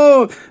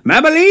 Hello,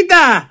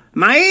 Mabelita,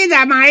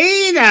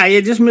 Maida.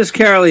 You just missed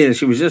Carolina.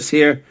 She was just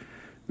here.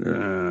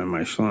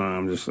 My son.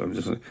 I'm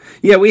just.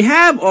 Yeah, we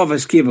have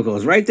office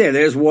cubicles right there.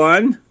 There's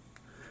 1,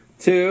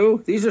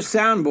 2. These are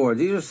soundboards.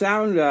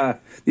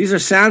 These are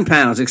sound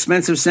panels.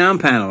 Expensive sound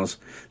panels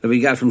that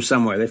we got from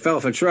somewhere. They fell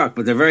off a truck,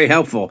 but they're very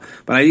helpful.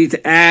 But I need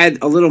to add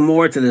a little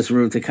more to this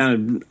room to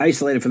kind of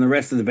isolate it from the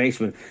rest of the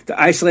basement. To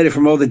isolate it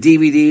from all the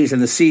DVDs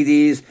and the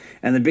CDs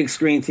and the big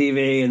screen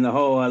TV and the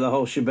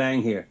whole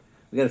shebang here.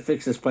 We got to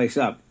fix this place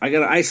up. I got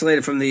to isolate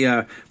it from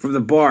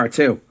the bar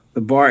too,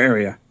 the bar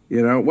area.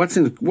 You know what's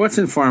in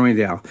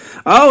Farmingdale?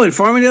 Oh, in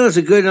Farmingdale is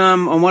a good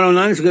on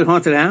 109. It's a good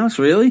haunted house.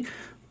 Really,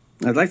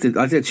 I'd like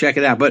to check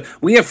it out. But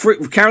we have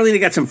Carolina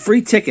got some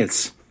free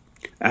tickets.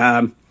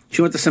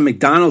 She went to some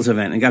McDonald's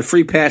event and got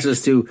free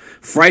passes to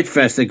Fright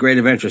Fest at Great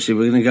Adventure. So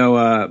we're gonna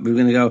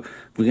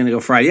go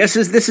Friday. Yes,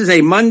 this is a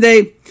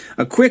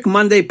quick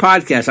Monday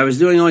podcast. I was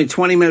doing only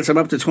 20 minutes. I'm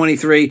up to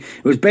 23.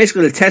 It was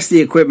basically to test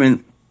the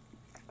equipment,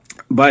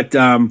 but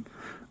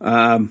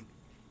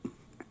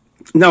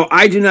no,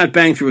 I do not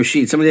bang through a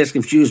sheet. Somebody asked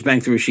if Jews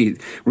bang through a sheet.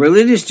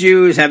 Religious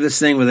Jews have this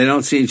thing where they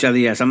don't see each other.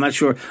 Yes, I'm not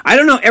sure. I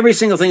don't know every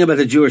single thing about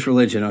the Jewish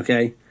religion,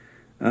 okay?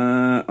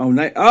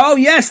 Oh,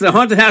 yes, the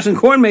haunted house in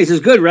Corn Maze is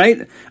good,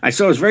 right? I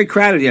saw it was very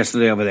crowded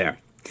yesterday over there.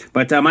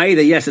 But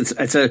Aida, yes,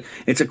 it's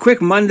a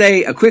quick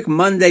Monday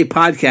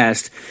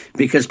podcast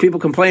because people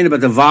complained about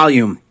the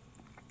volume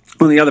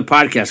on the other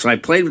podcast. So I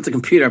played with the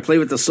computer, I played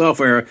with the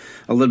software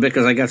a little bit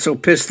because I got so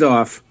pissed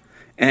off,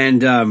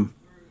 and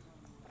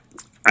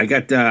I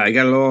got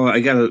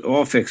it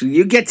all fixed.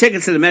 You get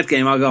tickets to the Met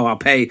game, I'll go. I'll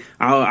pay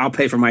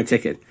for my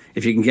ticket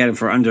if you can get it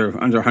for under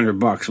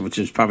 $100, which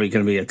is probably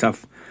going to be a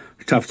tough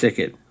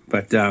ticket.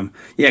 But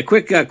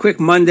quick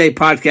Monday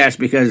podcast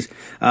because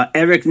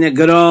Eric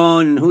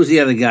Negron, who's the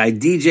other guy?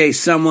 DJ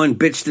someone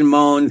bitched and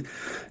moaned,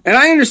 and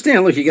I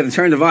understand. Look, you got to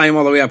turn the volume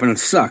all the way up, and it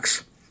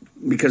sucks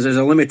because there's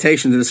a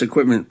limitation to this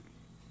equipment.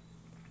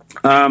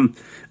 I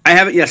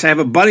have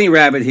a bunny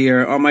rabbit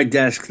here on my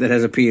desk that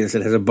has a penis,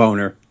 that has a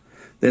boner.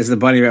 There's the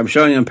bunny rabbit. I'm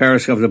showing you on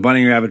Periscope the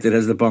bunny rabbit that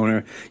has the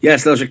boner.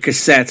 Yes, those are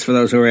cassettes for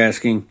those who are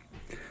asking.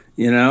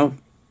 You know,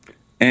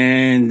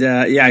 and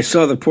I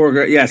saw the poor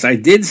girl. Yes, I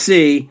did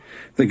see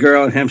the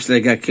girl in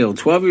Hempstead got killed.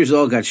 12 years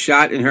old, got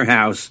shot in her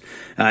house.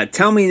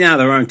 Tell me now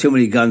there aren't too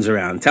many guns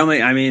around. Tell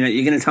me, I mean,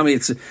 you're going to tell me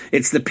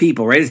it's the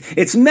people, right?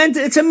 It's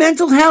a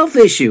mental health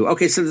issue.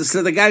 Okay, so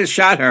the guy that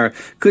shot her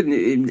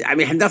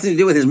had nothing to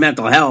do with his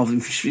mental health.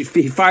 If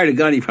he fired a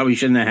gun he probably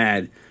shouldn't have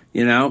had,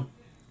 you know?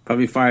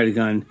 Probably fired a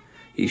gun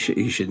he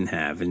shouldn't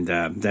have, and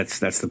that's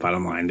the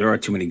bottom line. There are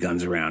too many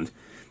guns around.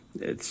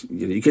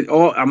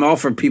 I'm all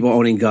for people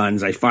owning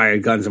guns. I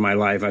fired guns in my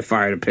life. I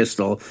fired a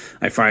pistol.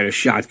 I fired a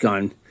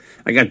shotgun.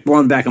 I got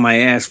blown back on my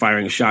ass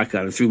firing a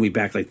shotgun. It threw me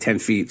back like 10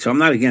 feet. So I'm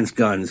not against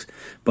guns,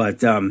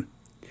 but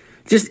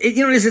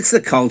it's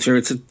the culture.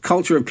 It's a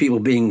culture of people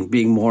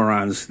being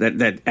morons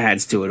that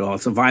adds to it all.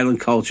 It's a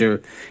violent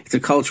culture. It's a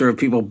culture of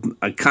people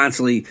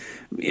constantly,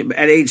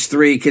 at age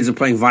 3, kids are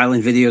playing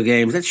violent video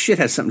games. That shit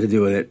has something to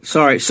do with it.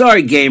 Sorry,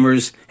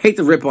 gamers. Hate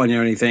to rip on you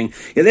or anything.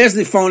 Yeah, there's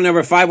the phone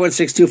number,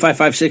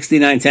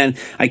 516-255-6910.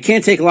 I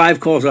can't take live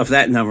calls off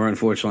that number,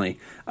 unfortunately.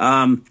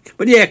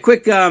 But yeah,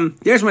 quick.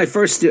 There's my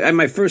first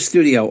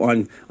studio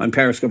on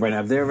Periscope right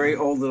now. They're a very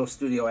old little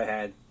studio I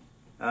had.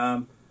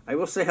 I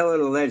will say hello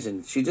to the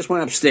legend. She just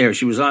went upstairs.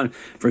 She was on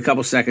for a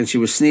couple seconds. She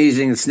was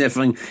sneezing and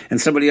sniffling,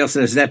 and somebody else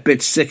says, that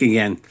bitch sick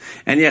again.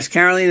 And yes,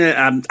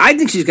 Carolina, I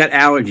think she's got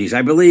allergies.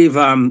 I believe,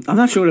 I'm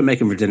not sure what I'm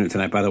making for dinner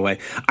tonight, by the way.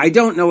 I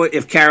don't know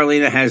if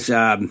Carolina has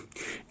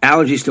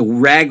allergies to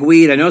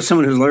ragweed. I know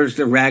someone who's allergic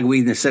to ragweed,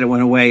 and they said it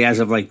went away as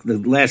of like the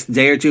last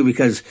day or two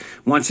because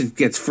once it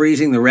gets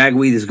freezing, the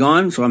ragweed is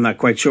gone. So I'm not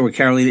quite sure what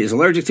Carolina is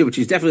allergic to, but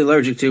she's definitely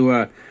allergic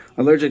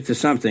to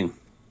something.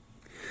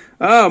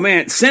 Oh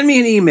man, send me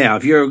an email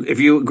if you're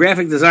a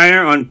graphic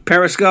designer on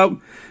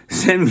Periscope.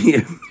 Send me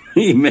an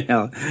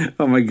email.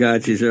 Oh my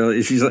God, she's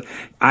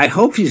I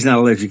hope she's not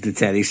allergic to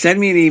Teddy. Send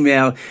me an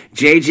email,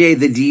 JJ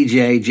the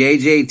DJ,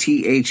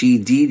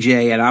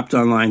 JJTHEDJ at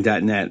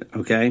optonline.net.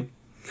 Okay.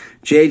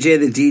 JJ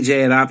the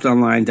DJ at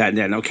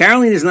optonline.net. Now,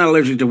 Caroline is not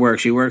allergic to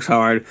work. She works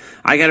hard.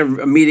 I got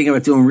a meeting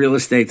about doing real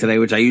estate today,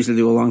 which I used to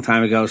do a long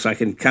time ago, so I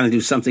can kind of do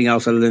something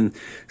else other than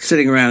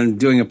sitting around and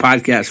doing a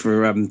podcast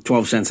for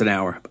 12 cents an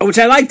hour, which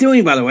I like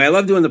doing, by the way. I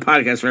love doing the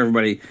podcast for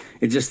everybody.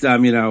 It just, all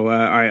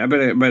right, I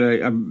better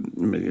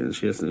it's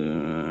just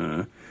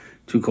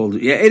too cold.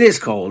 Yeah, it is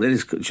cold. It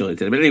is chilly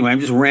today. But anyway, I'm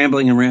just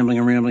rambling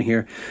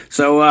here.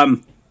 So,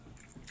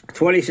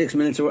 26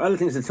 minutes or other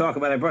things to talk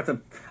about. I brought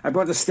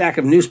the stack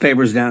of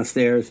newspapers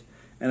downstairs,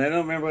 and I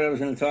don't remember what I was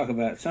going to talk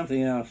about.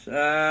 Something else.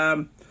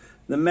 The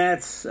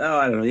Mets. Oh,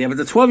 I don't know. Yeah, but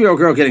the 12-year-old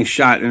girl getting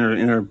shot in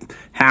her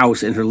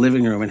house, in her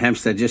living room in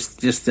Hempstead,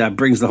 just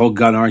brings the whole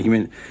gun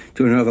argument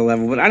to another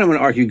level. But I don't want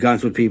to argue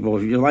guns with people.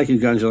 If you like your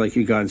guns, you like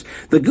your guns.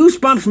 The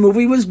Goosebumps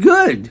movie was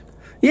good.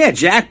 Yeah,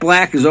 Jack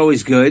Black is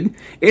always good.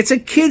 It's a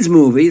kids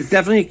movie. It's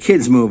definitely a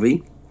kids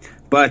movie.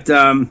 But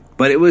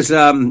it was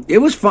fun. It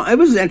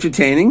was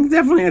entertaining,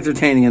 definitely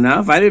entertaining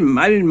enough. I didn't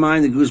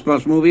mind the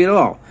Goosebumps movie at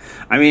all.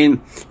 I mean,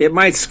 it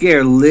might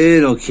scare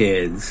little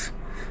kids,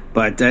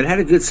 but it had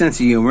a good sense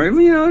of humor.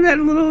 You know, it had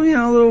a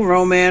little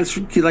romance,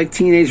 like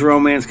teenage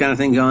romance kind of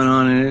thing going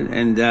on in it.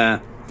 And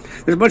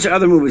there's a bunch of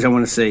other movies I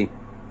want to see.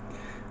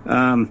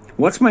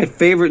 What's my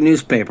favorite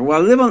newspaper?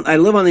 Well, I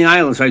live on the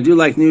island, so I do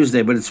like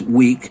Newsday, but it's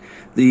weak.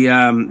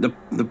 The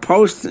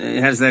Post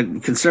has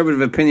that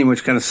conservative opinion,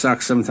 which kind of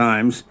sucks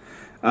sometimes.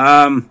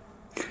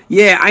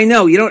 Yeah, I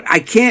know. I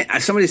can't.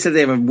 Somebody said they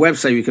have a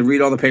website you can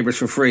read all the papers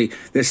for free.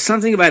 There's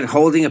something about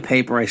holding a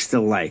paper I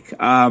still like.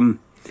 Something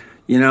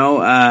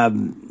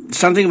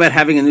about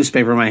having a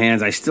newspaper in my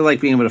hands. I still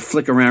like being able to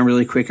flick around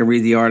really quick and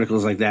read the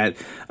articles like that.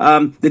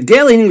 The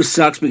Daily News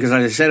sucks because,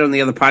 as I said on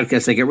the other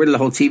podcast, they get rid of the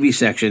whole TV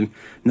section.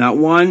 Not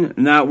one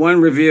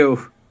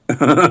review.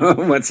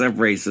 What's up,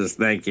 racist?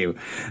 Thank you.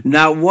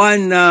 Not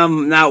one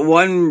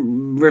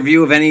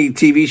review of any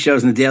TV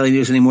shows in the Daily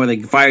News anymore.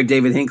 They fired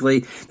David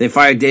Hinckley. They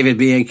fired David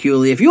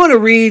Bianculli. If you want to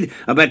read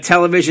about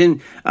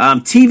television,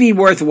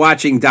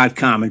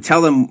 TVWorthWatching.com, and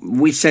tell them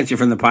we sent you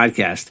from the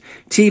podcast.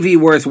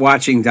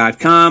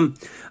 TVWorthWatching.com.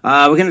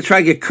 We're going to try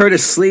to get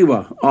Curtis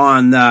Sliwa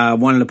on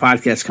one of the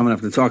podcasts coming up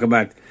to talk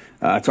about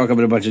talk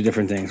about a bunch of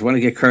different things. I want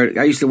to get Curtis.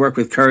 I used to work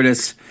with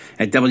Curtis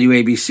at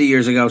WABC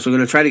years ago, so we're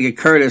going to try to get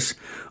Curtis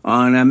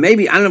on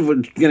maybe, I don't know if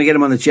we're going to get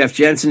him on the Jeff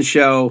Jensen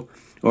show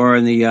or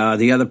in the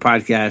other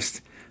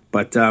podcast,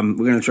 but we're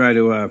going to try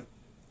to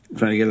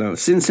get him on.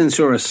 Sin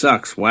Censura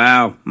sucks.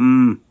 Wow.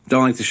 Don't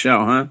like the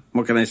show, huh?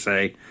 What can I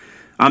say?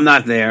 I'm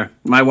not there.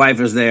 My wife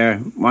is there.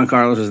 Juan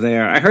Carlos is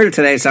there. I heard it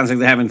today. It sounds like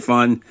they're having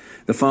fun.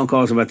 The phone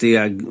calls about the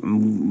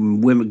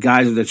women,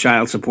 guys with the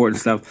child support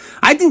and stuff.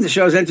 I think the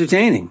show's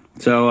entertaining.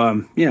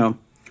 So,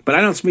 but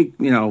I don't speak,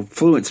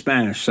 fluent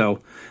Spanish.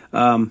 So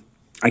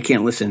I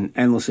can't listen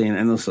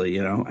endlessly.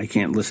 I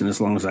can't listen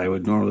as long as I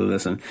would normally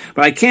listen.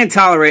 But I can't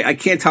tolerate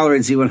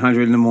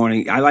Z100 in the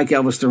morning. I like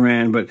Elvis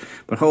Duran, but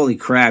holy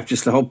crap,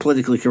 just the whole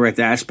politically correct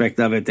aspect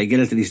of it. They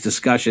get into these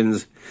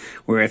discussions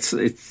where it's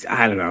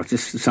I don't know,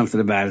 just something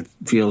about it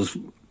feels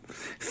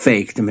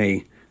fake to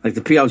me. Like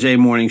the PLJ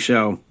morning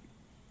show.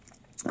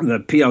 The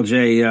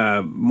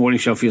PLJ morning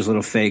show feels a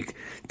little fake.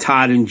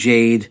 Todd and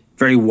Jade,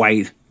 very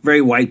white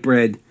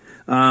bread.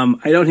 I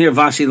don't hear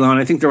Vasilon.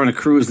 I think they're on a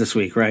cruise this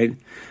week, right?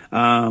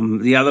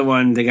 The other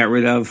one they got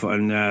rid of,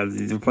 and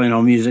they're playing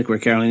all music where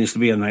Caroline used to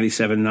be on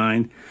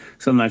 97.9.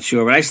 So I'm not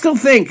sure, but I still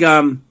think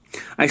I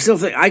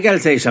got to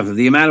tell you something.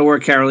 The amount of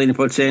work Carolina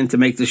puts in to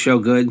make the show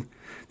good,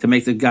 to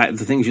make the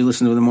things you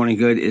listen to in the morning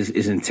good,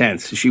 is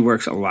intense. She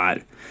works a lot.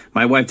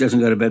 My wife doesn't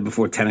go to bed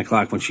before 10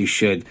 o'clock when she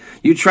should.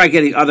 You try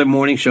getting other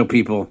morning show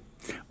people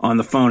on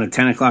the phone at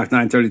 10 o'clock,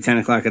 9:30, 10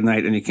 o'clock at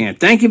night, and you can't.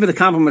 Thank you for the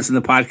compliments in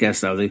the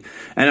podcast, though.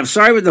 And I'm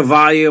sorry with the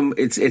volume.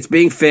 It's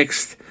being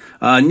fixed.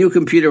 New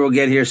computer will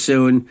get here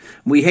soon.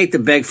 We hate to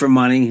beg for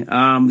money.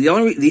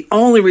 The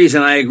only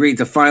reason I agreed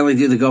to finally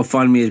do the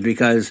GoFundMe is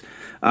because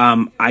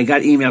I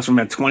got emails from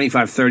about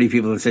 25, 30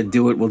 people that said,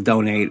 do it, we'll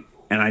donate.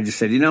 And I just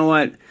said, you know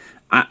what?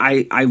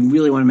 I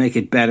really want to make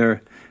it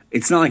better.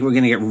 It's not like we're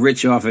going to get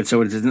rich off it,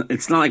 so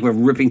it's not like we're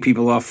ripping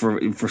people off for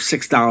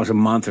 $6 a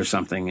month or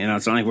something.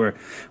 It's not like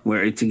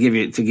we're to give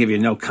you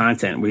no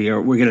content.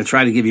 We're going to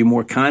try to give you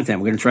more content.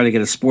 We're going to try to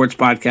get a sports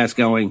podcast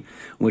going,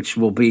 which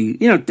will be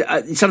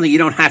something you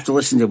don't have to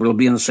listen to, but it'll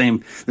be on the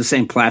same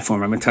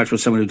platform. I'm in touch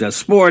with someone who does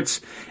sports,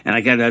 and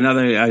I got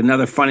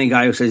another funny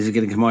guy who says he's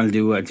going to come on and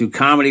do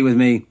comedy with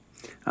me.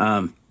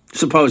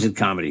 Supposed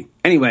comedy.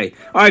 Anyway,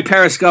 all right,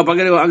 Periscope. I'm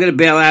gonna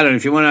bail out on it.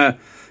 If you wanna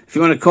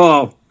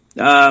call.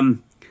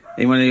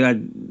 They want to,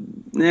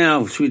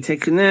 now, should we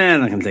take, I'm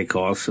not going to take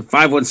calls.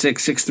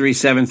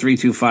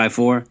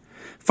 516-637-3254.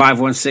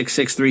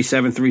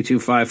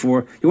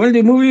 516-637-3254. You want to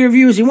do movie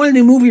reviews? You want to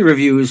do movie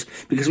reviews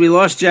because we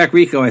lost Jack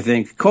Rico, I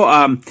think. Call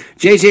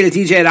JJ to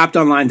DJ at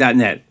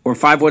optonline.net or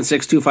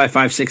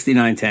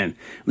 516-255-6910.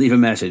 Leave a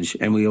message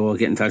and we will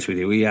get in touch with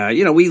you. We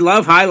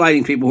love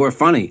highlighting people who are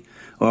funny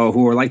or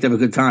who like to have a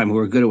good time, who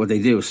are good at what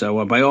they do.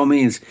 So by all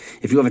means,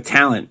 if you have a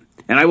talent,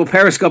 and I will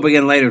Periscope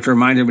again later to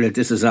remind everybody that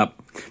this is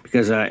up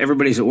because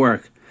everybody's at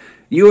work.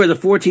 You are the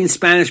 14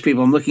 Spanish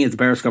people. I'm looking at the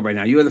Periscope right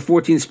now. You are the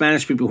 14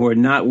 Spanish people who are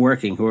not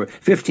working, who are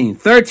 15,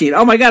 13.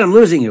 Oh, my God, I'm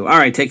losing you. All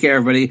right, take care,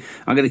 everybody.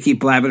 I'm going to keep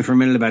blabbing for a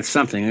minute about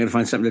something. I'm going to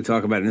find something to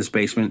talk about in this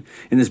basement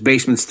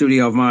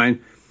studio of mine.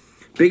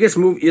 You're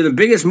the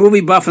biggest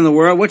movie buff in the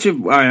world. All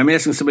right, I'm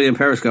asking somebody on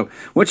Periscope.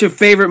 What's your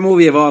favorite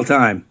movie of all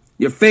time?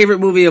 Your favorite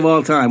movie of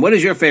all time. What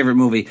is your favorite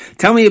movie?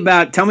 Tell me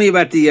about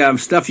the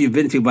stuff you've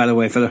been to, by the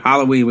way, for the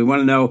Halloween. We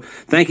want to know.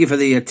 Thank you for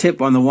the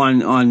tip on the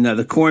one on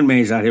the corn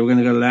maze out here. We're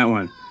going to go to that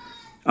one.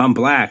 I'm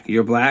black.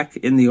 You're black?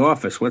 In the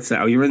office. What's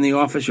that? Oh, you're in the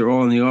office? You're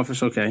all in the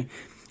office? Okay.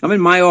 I'm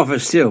in my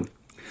office, too.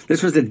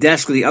 This was the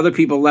desk the other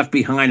people left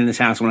behind in this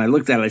house. When I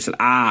looked at it, I said,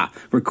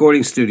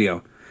 recording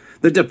studio.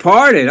 The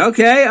Departed.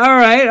 Okay. All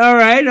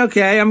right.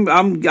 Okay.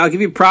 I'll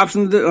give you props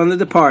on the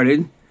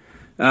Departed.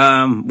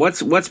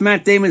 What's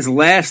Matt Damon's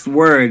last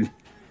word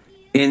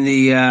in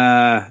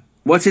the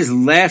what's his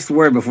last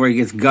word before he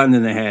gets gunned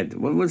in the head?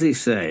 What does he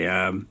say?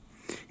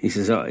 He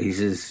says,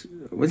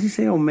 what does he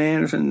say, oh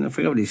man, or something? I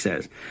forget what he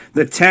says.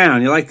 The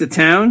Town. You like The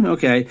Town?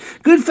 Okay.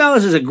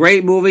 Goodfellas is a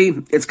great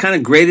movie. It's kind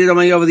of grated on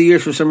me over the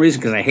years for some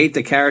reason because I hate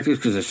the characters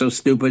because they're so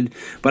stupid.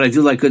 But I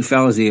do like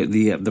Goodfellas.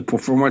 The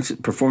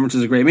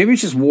performances are great. Maybe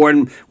it's just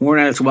worn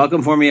out its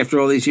welcome for me after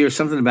all these years.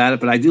 Something about it.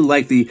 But I do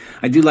like The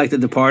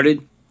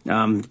Departed.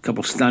 A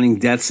couple stunning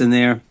deaths in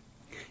there.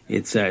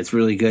 It's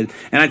really good.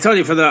 And I told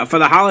you for the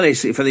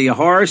holidays, for the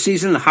horror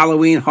season, the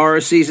Halloween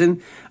horror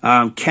season,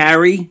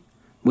 Carrie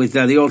with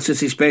the old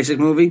Sissy Spacek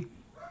movie.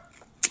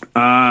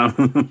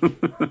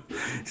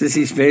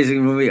 Sissy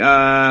Spacek movie. We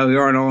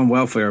aren't all on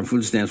welfare and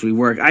food stamps. We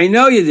work. I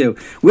know you do.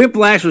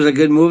 Whiplash was a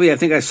good movie. I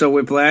think I saw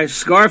Whiplash.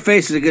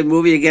 Scarface is a good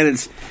movie. Again,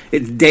 it's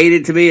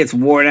dated to me. It's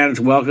worn out its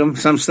welcome.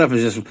 Some stuff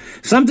is just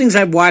some things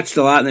I've watched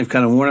a lot and they've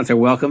kind of worn out their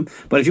welcome.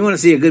 But if you want to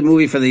see a good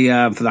movie for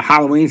the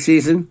Halloween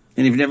season,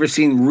 and if you've never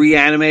seen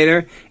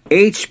Reanimator,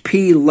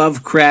 H.P.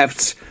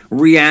 Lovecraft's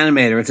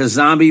Reanimator. It's a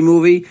zombie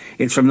movie.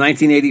 It's from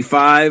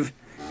 1985.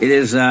 It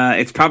is.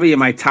 It's probably in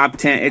my top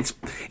 10.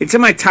 It's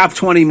in my top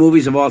 20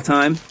 movies of all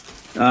time.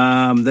 The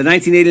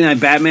 1989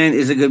 Batman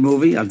is a good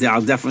movie. I'll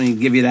definitely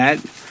give you that.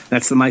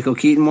 That's the Michael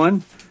Keaton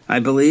one,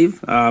 I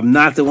believe.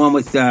 Not the one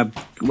with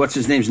what's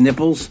his name's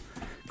nipples.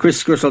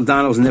 Chris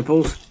O'Donnell's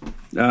nipples.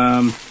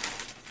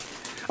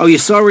 Oh, you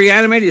saw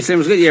Reanimated? You said it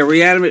was good? Yeah,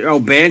 Reanimated. Oh,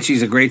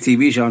 Banshee's a great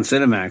TV show on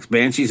Cinemax.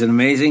 Banshee's an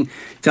amazing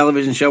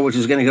television show, which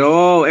is going to get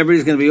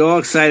everybody's going to be all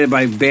excited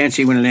by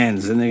Banshee when it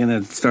ends, and they're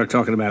going to start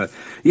talking about it.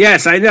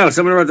 Yes, I know.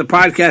 Someone wrote the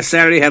podcast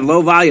Saturday had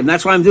low volume.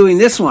 That's why I'm doing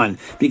this one,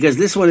 because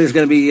this one is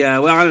going to be, I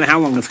don't know how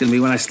long it's going to be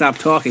when I stop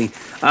talking.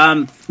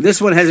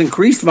 This one has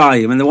increased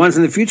volume, and the ones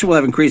in the future will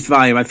have increased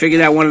volume. I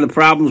figured out one of the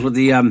problems with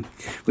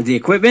the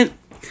equipment.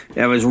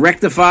 That was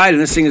rectified,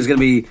 and this thing is going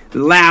to be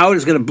loud.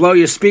 It's going to blow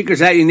your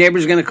speakers out. Your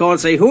neighbor's going to call and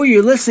say, "Who are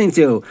you listening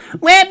to?"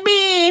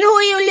 Webbean, who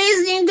are you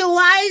listening to?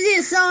 Why is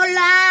it so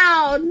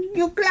loud?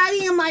 You're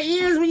clogging my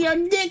ears with your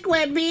dick,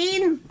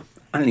 Webbean.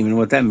 I don't even know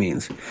what that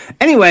means.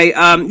 Anyway,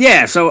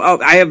 yeah. So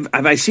have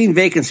I seen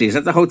Vacancy? Is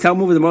that the hotel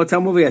movie, the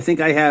motel movie? I think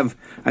I have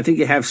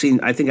seen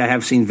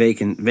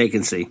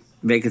Vacancy.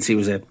 Vacancy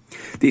was a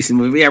decent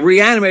movie. Yeah,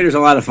 Reanimator's a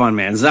lot of fun,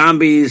 man.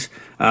 Zombies.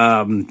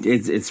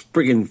 It's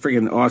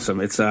friggin'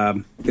 awesome. It's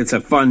a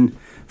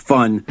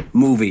fun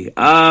movie.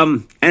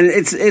 And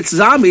it's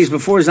zombies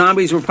before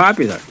zombies were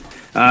popular.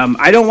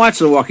 I don't watch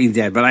The Walking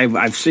Dead, but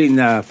I've seen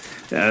Night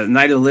of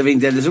the Living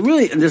Dead.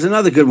 There's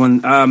another good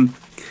one.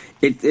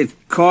 It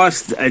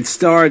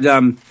starred. I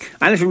don't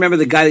know if you remember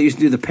the guy that used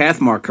to do the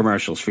Pathmark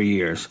commercials for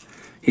years.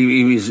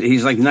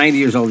 He's like 90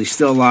 years old. He's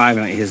still alive,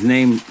 and his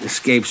name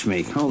escapes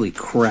me. Holy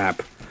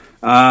crap!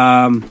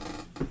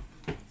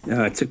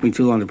 It took me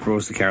too long to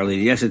propose to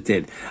Carolina. Yes, it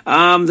did.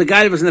 The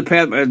guy that was in the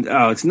Path.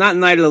 It's not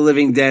Night of the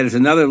Living Dead. It's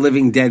another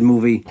Living Dead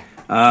movie.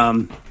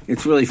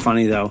 It's really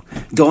funny though.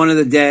 Dawn of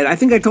the Dead. I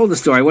think I told the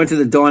story. I went to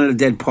the Dawn of the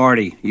Dead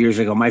party years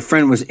ago. My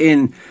friend was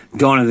in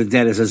Dawn of the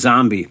Dead as a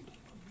zombie.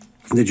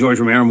 The George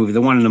Romero movie,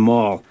 the one in the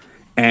mall,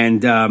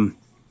 and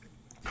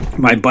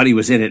my buddy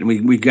was in it,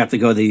 and we got to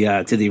go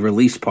to the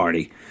release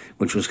party,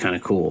 which was kind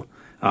of cool.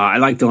 I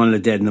like Dawn of the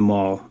Dead in the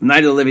mall. Night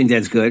of the Living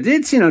Dead's good.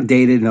 It's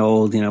dated and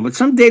old, but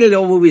some dated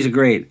old movies are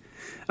great.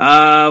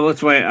 I'll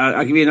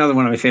give you another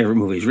one of my favorite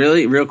movies.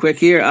 Really, real quick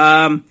here.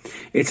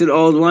 It's an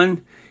old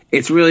one.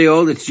 It's really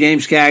old. It's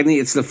James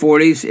Cagney. It's the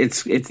 40s.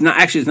 It's not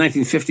actually. It's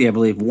 1950, I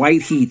believe.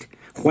 White Heat.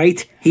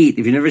 White Heat.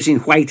 If you've never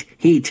seen White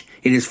Heat,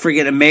 it is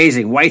friggin'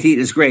 amazing. White Heat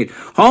is great.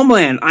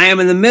 Homeland. I am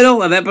in the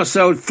middle of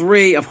episode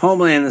 3 of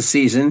Homeland this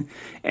season,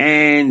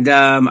 and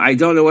I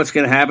don't know what's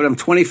going to happen. I'm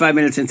 25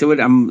 minutes into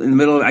it. I'm in the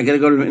middle. I got to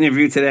go to an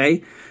interview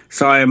today,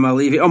 so I'm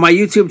leaving. Oh, my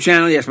YouTube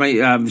channel. Yes,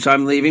 so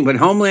I'm leaving. But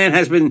Homeland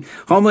has been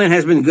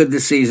good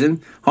this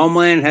season.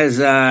 Homeland has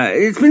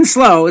it's been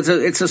slow. It's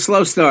a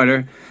slow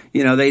starter.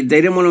 They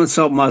didn't want to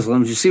insult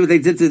Muslims. You see what they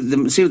did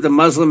see what the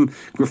Muslim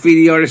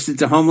graffiti artists did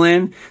to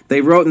Homeland?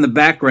 They wrote in the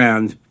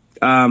background,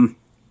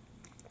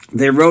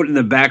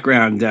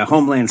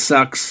 Homeland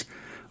sucks,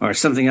 or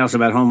something else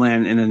about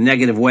Homeland in a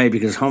negative way,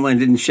 because Homeland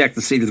didn't check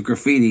to see the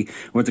graffiti,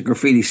 what the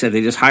graffiti said.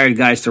 They just hired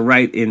guys to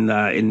write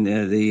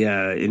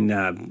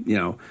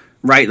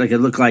write like it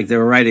looked like they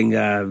were writing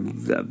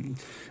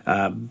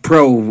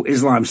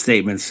pro-Islam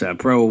statements,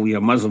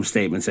 pro-Muslim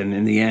statements, and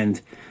in the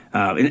end,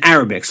 in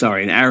Arabic,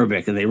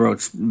 and they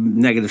wrote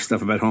negative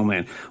stuff about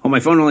Homeland. Oh, my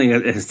phone only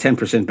has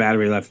 10%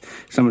 battery left.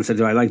 Someone said,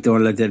 "Do I like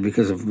Dawn of the Dead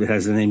because it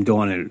has the name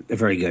Dawn in it?"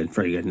 Very good,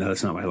 very good. No,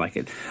 that's not why I like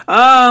it.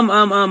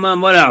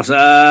 What else?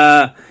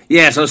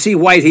 So see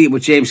White Heat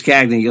with James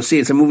Cagney. You'll see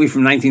it's a movie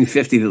from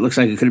 1950 that looks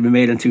like it could have been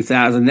made in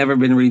 2000, never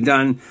been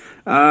redone.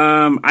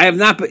 I have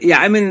not, but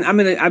yeah,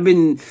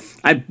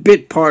 I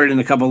bit part in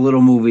a couple little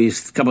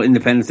movies, a couple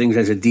independent things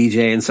as a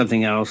DJ and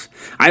something else.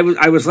 I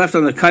was left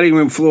on the cutting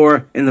room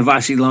floor in the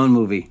Vasi Lone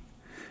movie.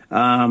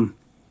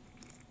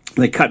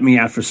 They cut me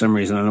out for some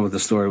reason. I don't know what the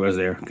story was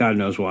there. God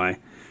knows why.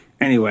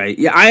 Anyway,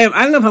 yeah, I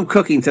don't know if I'm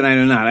cooking tonight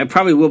or not. I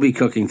probably will be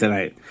cooking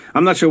tonight.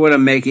 I'm not sure what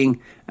I'm making.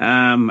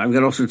 I've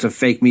got all sorts of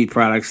fake meat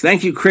products.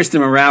 Thank you, Krista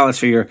Morales,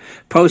 for your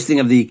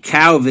posting of the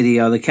cow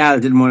video. The cow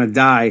that didn't want to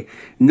die.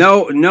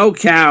 No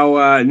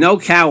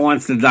cow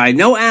wants to die.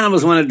 No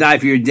animals want to die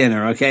for your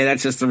dinner. Okay,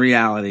 that's just the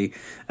reality.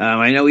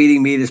 I know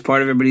eating meat is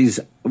part of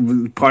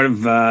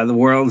the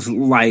world's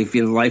life,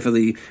 the life of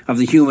the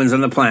humans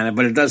on the planet,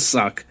 but it does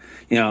suck.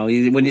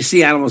 When you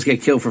see animals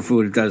get killed for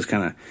food, it does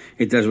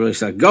really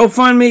suck.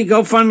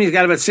 GoFundMe's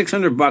got about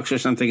 $600 or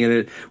something in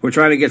it. We're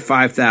trying to get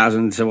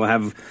 5,000, so we'll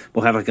have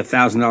like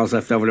 $1,000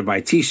 left over to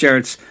buy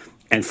T-shirts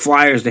and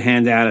flyers to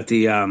hand out at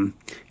the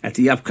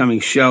upcoming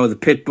show, the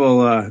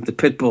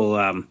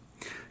Pitbull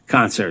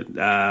concert.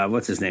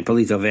 What's his name?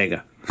 Palito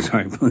Vega.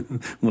 Sorry,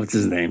 what's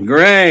his name?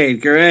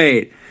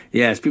 Great.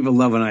 Yes, people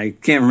love when I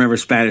can't remember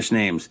Spanish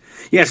names.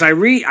 Yes, I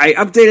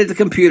updated the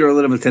computer a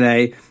little bit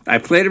today. I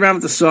played around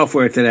with the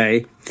software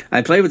today.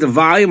 I played with the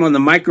volume on the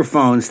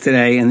microphones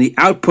today and the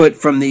output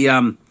from the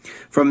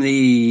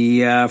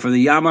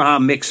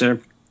Yamaha mixer.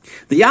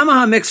 The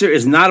Yamaha mixer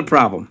is not a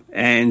problem,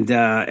 and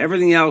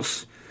everything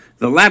else.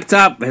 The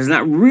laptop has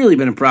not really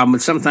been a problem,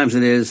 but sometimes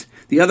it is.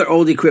 The other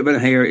old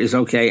equipment here is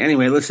okay.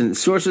 Anyway, listen,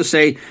 sources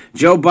say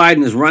Joe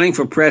Biden is running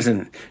for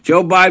president.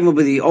 Joe Biden will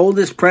be the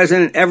oldest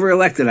president ever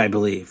elected, I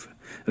believe.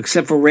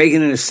 except for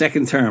Reagan in his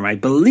second term. I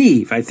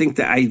believe. I think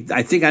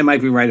I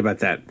might be right about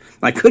that.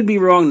 I could be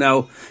wrong,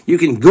 though. You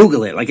can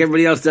Google it, like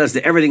everybody else does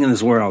to everything in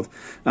this world.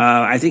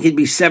 I think he'd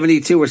be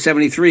 72 or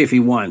 73 if he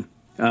won.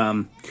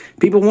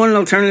 People want an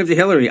alternative to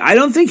Hillary. I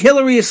don't think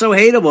Hillary is so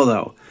hateable,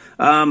 though.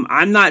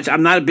 I'm not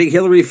a big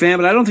Hillary fan,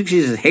 but I don't think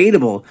she's as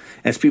hateable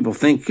as people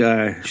think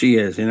she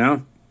is, you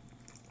know?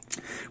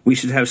 We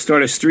should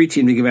start a street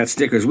team to give out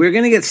stickers. We're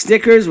going to get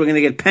stickers. We're going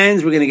to get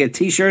pens. We're going to get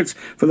T-shirts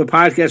for the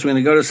podcast. We're going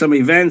to go to some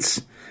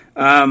events.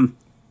 And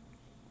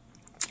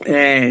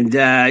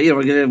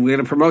we're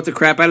gonna promote the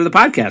crap out of the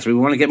podcast. We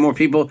want to get more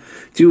people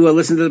to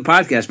listen to the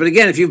podcast. But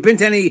again, if you've been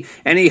to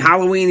any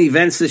Halloween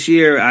events this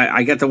year,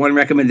 I got the one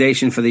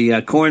recommendation for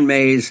the corn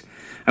maze.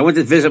 I went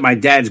to visit my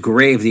dad's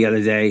grave the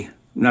other day.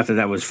 Not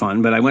that was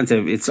fun, but I went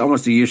to. It's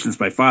almost a year since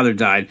my father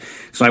died,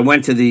 so I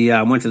went to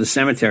the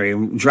cemetery.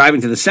 And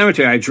driving to the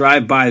cemetery, I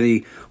drive by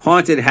the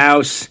haunted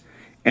house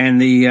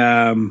and the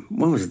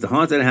what was it? The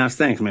haunted house.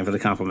 Thanks, man, for the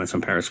compliments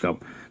on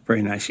Periscope.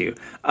 Very nice of you.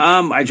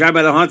 I drive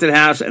by the haunted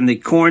house and the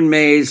corn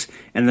maze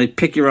and the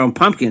pick your own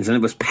pumpkins, and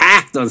it was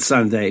packed on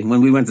Sunday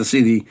when we went to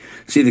see the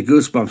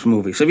Goosebumps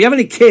movie. So if you have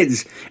any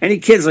kids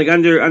like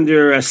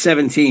under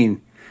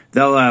 17,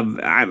 they'll.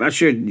 I'm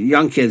sure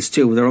young kids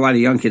too. There are a lot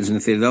of young kids in the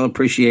theater. They'll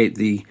appreciate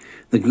the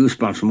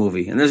Goosebumps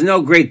movie. And there's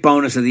no great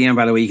bonus at the end,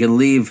 by the way. You can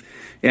leave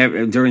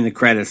during the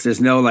credits. There's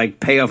no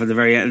like payoff at the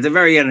very end. At the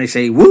very end, they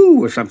say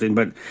 "woo" or something.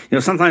 But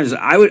sometimes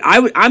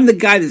I'm the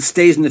guy that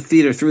stays in the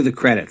theater through the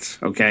credits.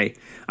 Okay.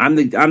 I'm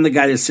the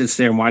guy that sits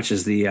there and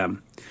watches the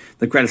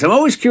credits. I'm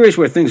always curious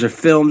where things are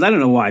filmed. I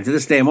don't know why. To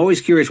this day, I'm always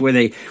curious where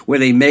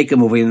they make a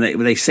movie and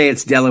they say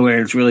it's Delaware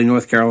and it's really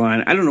North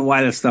Carolina. I don't know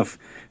why that stuff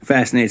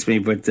fascinates me,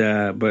 but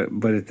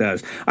it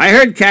does. I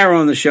heard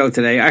Carol on the show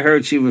today. I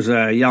heard she was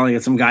yelling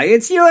at some guy.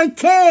 It's your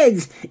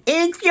kids.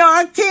 It's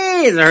your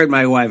kids. I heard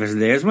my wife. I said,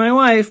 "There's my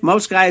wife."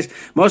 Most guys,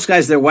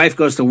 their wife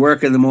goes to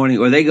work in the morning,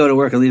 or they go to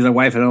work and leave their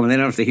wife at home, and they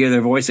don't have to hear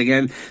their voice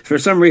again. For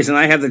some reason,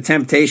 I have the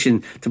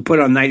temptation to put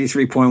on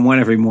 93.1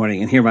 every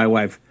morning and hear my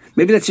wife.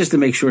 Maybe that's just to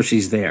make sure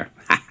she's there,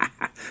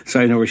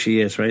 so I know where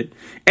she is. Right?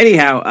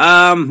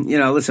 Anyhow,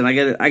 listen, I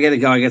gotta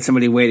go. I got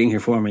somebody waiting here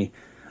for me.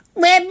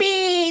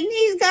 Baby,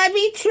 he's got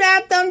me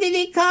trapped under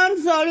the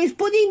console. He's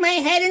putting my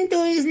head into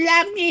his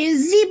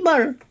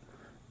zipper.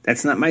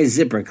 That's not my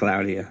zipper,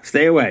 Claudia.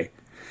 Stay away.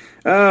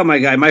 Oh, my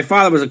God. My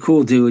father was a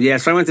cool dude. Yeah,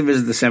 so I went to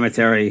visit the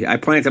cemetery. I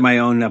planted my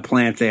own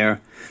plant there.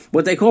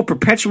 What they call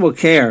perpetual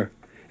care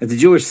at the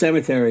Jewish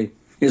cemetery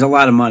is a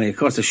lot of money. It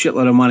costs a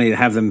shitload of money to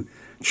have them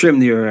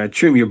trim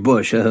your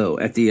bush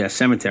at the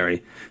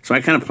cemetery. So I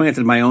kind of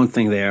planted my own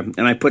thing there,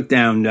 and I put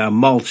down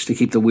mulch to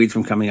keep the weeds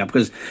from coming up.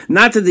 Because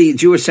not that the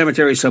Jewish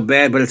cemetery is so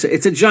bad, but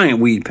it's a giant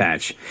weed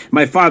patch.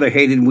 My father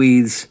hated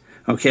weeds.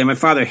 Okay, my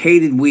father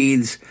hated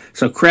weeds.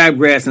 So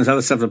crabgrass and this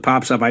other stuff that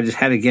pops up, I just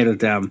had to get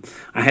it.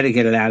 I had to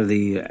get it out of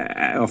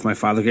off my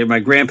father. Okay, my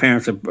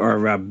grandparents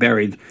are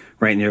buried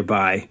right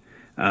nearby.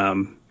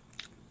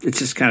 It's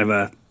just kind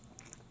of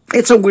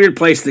it's a weird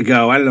place to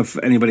go. I don't know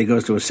if anybody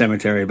goes to a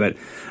cemetery, but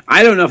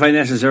I don't know if I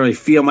necessarily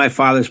feel my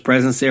father's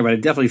presence there, but I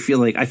definitely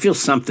feel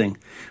something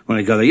when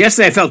I go there.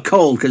 Yesterday I felt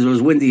cold because it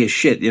was windy as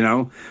shit,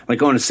 like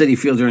going to Citi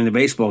Field during the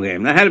baseball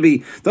game.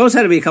 Those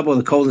had to be a couple of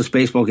the coldest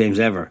baseball games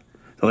ever,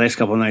 the last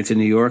couple of nights in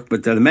New York,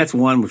 but the Mets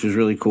won, which was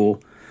really cool.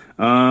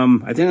 I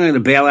think I'm going to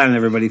bail out on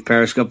everybody's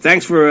Periscope.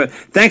 Thanks for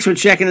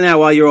checking it out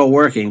while you're all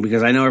working,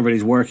 because I know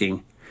everybody's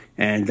working,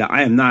 and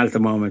I am not at the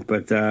moment,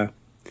 but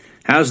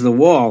how's the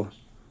wall?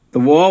 The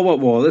wall? What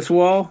wall? This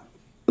wall?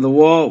 The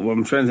wall? Well,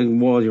 I'm trying to think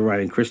of wall you're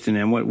writing. Christian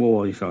M. What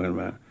wall are you talking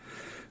about?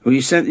 Well,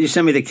 you sent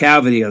me the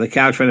cow video. The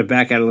cow trying to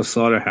back out of the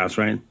slaughterhouse,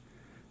 right?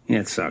 Yeah,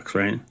 it sucks,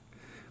 right?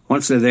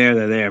 Once they're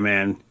there,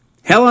 man.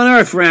 Hell on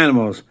earth for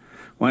animals.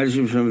 Why did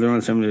you have their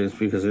own cemetery? It's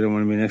because they don't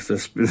want to be next to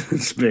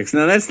Spix.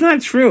 No, that's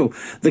not true.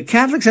 The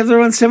Catholics have their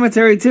own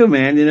cemetery too,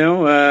 man,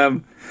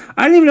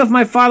 I don't even know if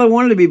my father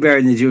wanted to be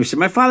buried in the Jewish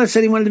cemetery. My father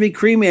said he wanted to be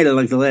cremated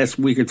like the last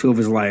week or two of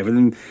his life.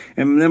 And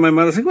then my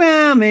mother's like,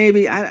 well,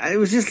 maybe. It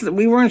was just,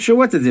 we weren't sure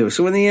what to do.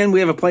 So in the end, we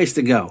have a place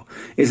to go.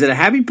 Is it a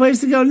happy place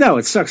to go? No,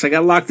 it sucks. I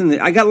got locked in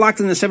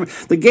the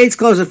cemetery. The gates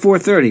closed at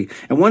 4:30.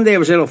 And one day I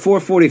was there till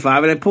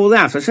 4:45 and I pulled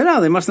out. So I said,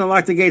 oh, they must not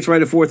lock the gates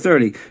right at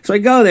 4:30. So I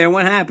go there and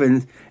what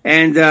happened?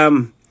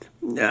 And,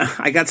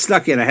 I got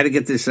stuck in. I had to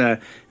get this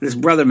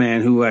brother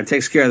man who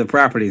takes care of the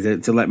property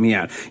to let me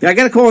out. Yeah, I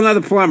got to call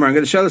another plumber. I'm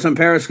going to show this on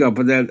Periscope,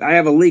 but I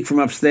have a leak from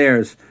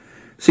upstairs.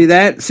 See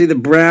that? See the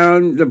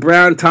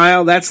brown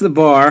tile? That's the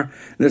bar.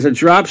 There's a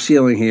drop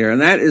ceiling here, and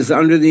that is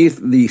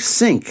underneath the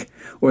sink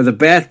or the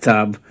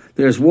bathtub.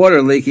 There's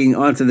water leaking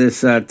onto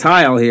this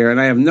tile here, and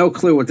I have no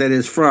clue what that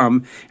is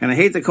from. And I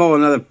hate to call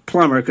another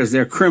plumber because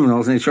they're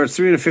criminals, and they charge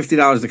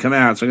 $350 to come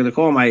out. So I'm going to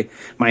call my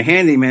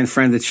handyman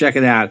friend to check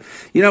it out.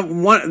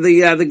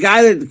 The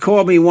guy that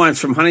called me once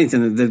from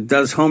Huntington that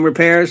does home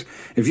repairs,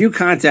 if you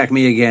contact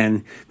me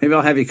again, maybe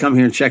I'll have you come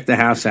here and check the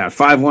house out.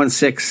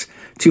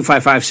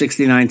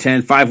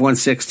 516-255-6910,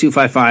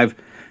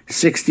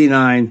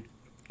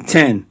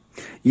 516-255-6910.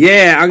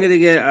 Yeah, I'm gonna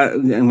get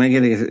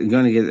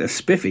a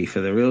spiffy for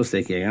the real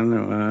estate gig. I don't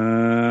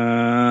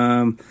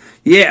know.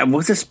 Yeah,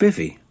 what's a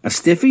spiffy? A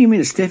stiffy? You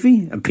mean a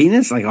stiffy? A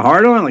penis? Like a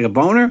hard-on? Like a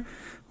boner?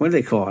 What do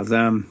they call it?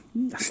 A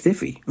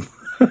stiffy.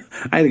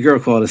 I had a girl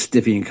call it a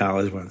stiffy in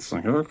college once.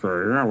 Like,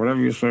 okay, yeah, whatever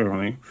you say,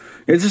 honey.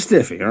 It's a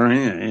stiffy, all right?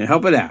 Yeah,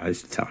 help it out. I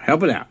just tell her,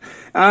 help it out.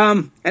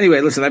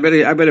 Anyway, listen, I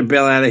better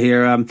bail out of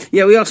here.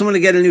 Yeah, we also want to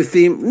get a new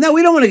theme. No,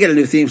 we don't want to get a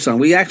new theme song.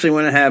 We actually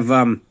want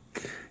to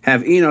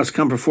have Enos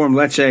come perform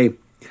Lecce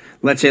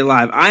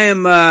live.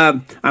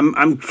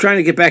 I'm trying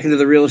to get back into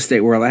the real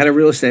estate world. I had a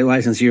real estate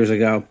license years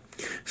ago.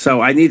 So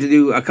I need to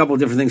do a couple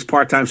of different things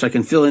part-time so I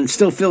can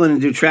still fill in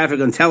and do traffic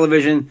on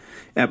television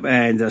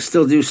and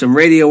still do some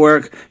radio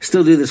work,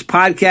 still do this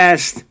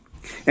podcast.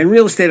 And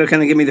real estate will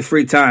kind of give me the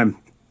free time.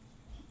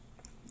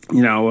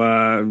 You know,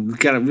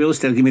 real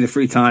estate will give me the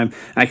free time.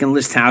 I can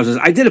list houses.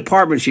 I did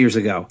apartments years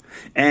ago.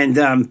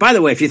 And by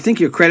the way, if you think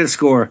your credit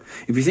score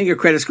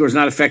is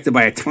not affected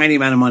by a tiny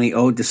amount of money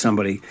owed to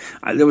somebody,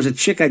 there was a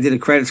chick I did a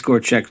credit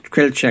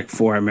check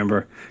for, I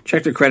remember.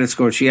 Checked her credit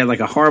score. She had like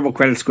a horrible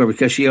credit score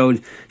because she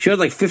owed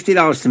like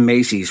 $50 to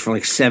Macy's for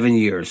like 7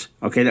 years.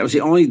 Okay, that was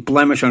the only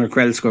blemish on her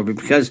credit score, but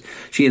because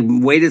she had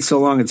waited so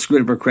long, it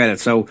screwed up her credit.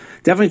 So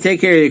definitely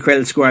take care of your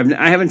credit score.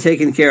 I haven't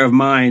taken care of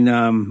mine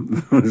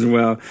as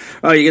well.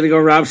 Oh, you're gonna go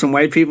rob some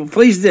white people?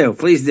 Please do,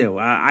 please do.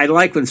 I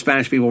like when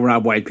Spanish people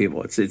rob white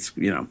people. It's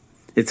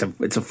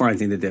a fine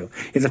thing to do.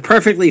 It's a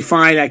perfectly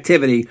fine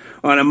activity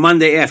on a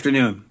Monday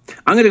afternoon.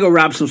 I'm going to go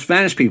rob some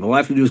Spanish people. All I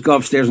have to do is go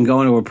upstairs and go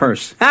into her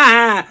purse.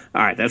 Ha!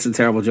 All right, that's a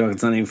terrible joke.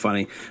 It's not even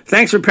funny.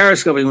 Thanks for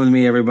periscoping with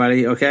me,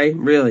 everybody, okay?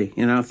 Really,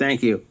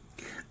 thank you.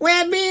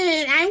 Well,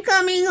 Bill, I'm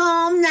coming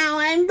home now.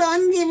 I'm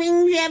done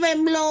giving Jeff a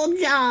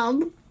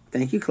blowjob.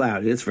 Thank you,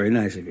 Cloudy. It's very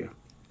nice of you.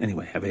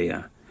 Anyway, have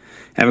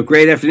a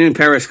great afternoon,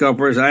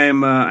 periscopers. I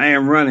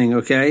am running,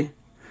 okay?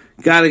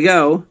 Gotta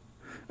go.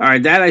 All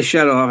right, that I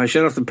shut off. I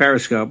shut off the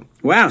Periscope.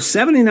 Wow,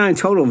 79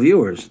 total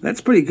viewers. That's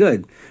pretty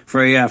good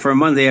for a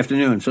Monday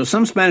afternoon. So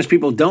some Spanish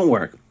people don't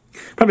work.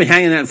 Probably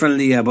hanging out in front of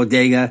the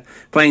bodega,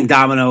 playing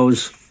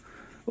dominoes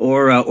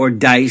or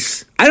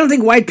dice. I don't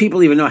think white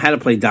people even know how to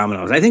play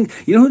dominoes. I think,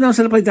 you know who knows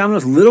how to play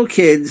dominoes? Little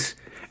kids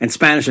and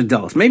Spanish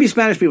adults. Maybe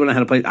Spanish people know how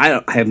to play.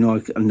 I have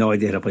no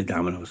idea how to play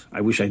dominoes.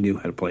 I wish I knew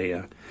how to play.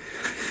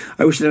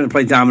 I wish I knew how to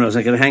play dominoes.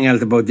 I could hang out at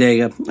the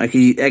bodega. I could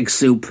eat egg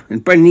soup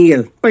and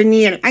pernil.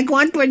 Pernil. I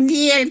want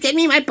pernil. Give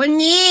me my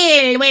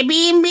pernil.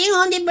 Bring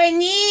on the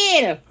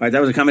pernil. All right,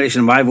 that was a combination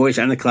of my voice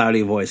and the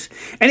Cloudy voice.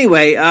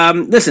 Anyway,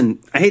 listen,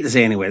 I hate to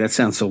say anyway. That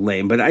sounds so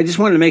lame, but I just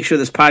wanted to make sure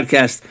this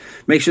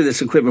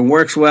equipment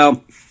works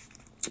well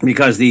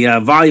because the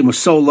volume was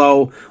so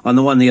low on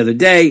the one the other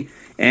day.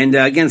 And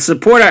again,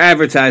 support our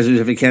advertisers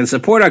if you can.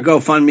 Support our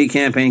GoFundMe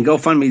campaign,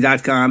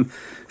 GoFundMe.com.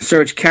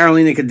 Search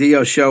Carolina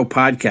Cadillo Show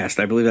Podcast.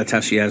 I believe that's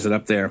how she has it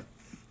up there.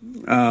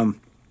 I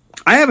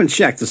haven't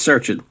checked to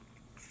search it,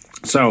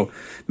 so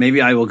maybe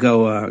I will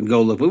go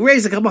look. We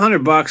raised a couple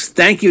 $100.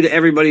 Thank you to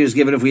everybody who's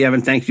given. If we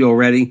haven't thanked you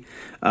already,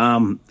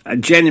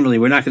 genuinely,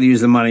 we're not going to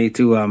use the money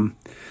to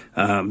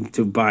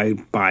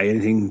buy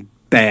anything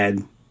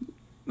bad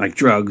like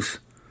drugs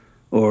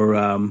or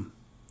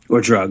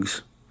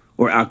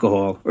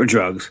alcohol or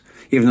drugs.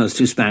 Even though there's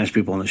two Spanish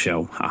people on the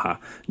show, haha.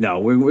 No,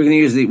 we're going to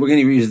use it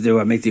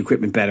to make the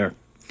equipment better,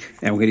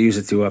 and we're going to use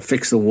it to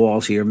fix the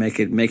walls here, make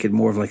it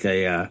more of like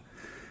an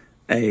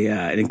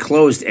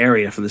enclosed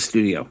area for the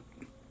studio.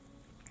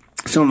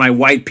 Some of my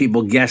white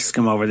people guests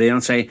come over. They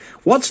don't say,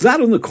 "What's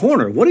that in the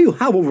corner? What do you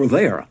have over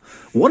there?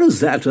 What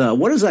is that?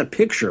 What is that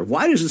picture?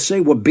 Why does it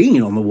say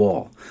Wabine on the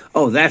wall?"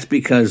 Oh, that's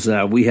because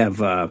we have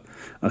a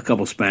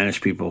couple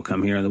Spanish people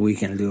come here on the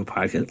weekend and do a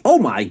podcast. Oh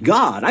my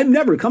God, I'm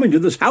never coming to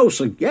this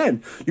house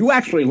again. You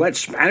actually let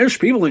Spanish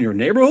people in your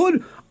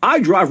neighborhood? I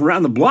drive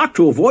around the block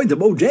to avoid the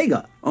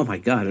bodega. Oh my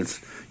God, that's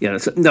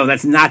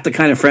not the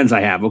kind of friends I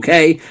have.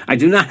 Okay, I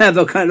do not have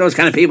those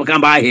kind of people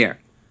come by here.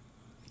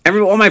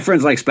 All my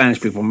friends like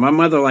Spanish people. My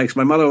mother liked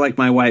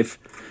my wife.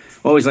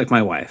 Always liked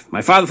my wife.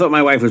 My father thought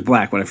my wife was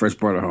black when I first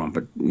brought her home,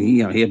 but he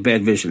had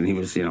bad vision. He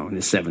was in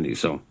his 70s,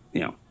 so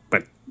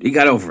but he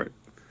got over it.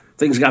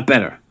 Things got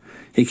better.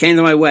 He came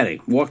to my wedding,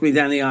 walked me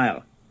down the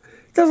aisle.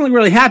 Doesn't look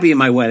really happy in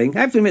my wedding.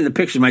 I have to admit, in the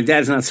picture, my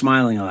dad's not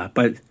smiling a lot,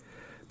 but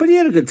he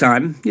had a good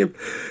time.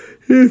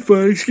 It's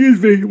fine, excuse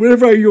me.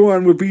 Whenever I go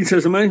on, Wabine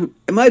says, am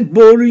I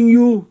boring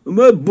you? Am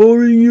I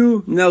boring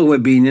you? No,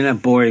 Wabine, you're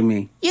not boring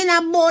me. You're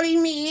not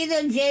boring me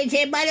either,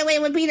 JJ. By the way,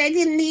 Wabine, I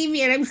didn't leave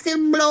yet. I'm still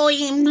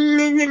blowing.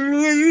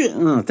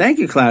 Oh, thank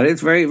you, Cloud.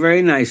 It's very,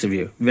 very nice of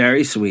you.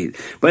 Very sweet.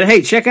 But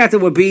hey, check out the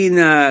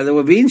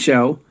Wabine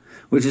show,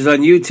 which is on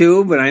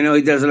YouTube, and I know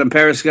he does it on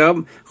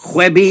Periscope.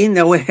 Webin,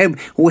 the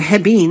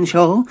Webin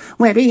show.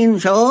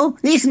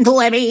 Listen to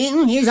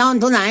Webin. He's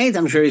on tonight.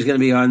 I'm sure he's going to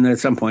be on at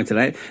some point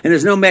tonight. And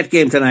there's no Met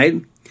game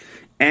tonight.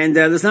 And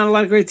there's not a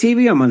lot of great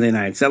TV on Monday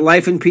nights. That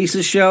Life in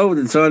Pieces show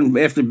that's on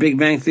after Big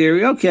Bang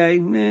Theory, okay.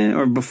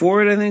 Or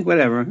before it, I think.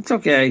 Whatever. It's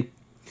okay.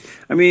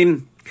 I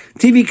mean,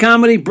 TV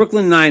comedy,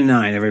 Brooklyn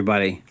Nine-Nine,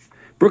 everybody.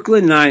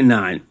 Brooklyn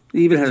Nine-Nine. It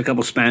even has a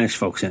couple Spanish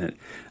folks in it.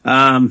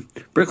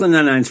 Brooklyn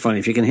Nine-Nine's funny.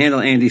 If you can handle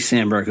Andy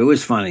Samberg, who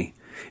is funny.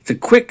 It's a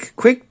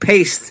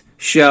quick-paced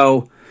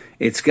show.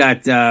 It's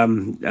got, I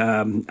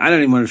don't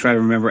even want to try to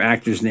remember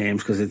actors'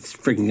 names because it's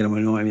freaking going to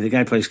annoy me. The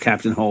guy plays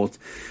Captain Holt.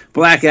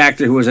 Black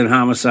actor who was in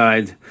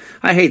Homicide.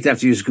 I hate to have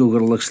to use Google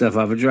to look stuff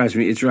up. It drives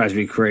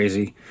me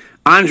crazy.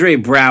 Andre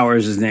Braugher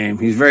is his name.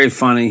 He's very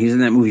funny. He's in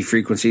that movie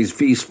Frequency.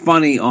 He's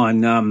funny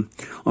on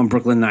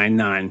Brooklyn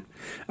Nine-Nine.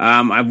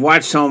 I've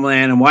watched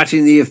Homeland. I'm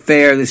watching The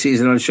Affair this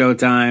season on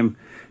Showtime.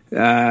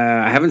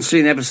 I haven't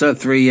seen episode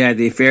 3 yet.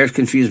 The Affair's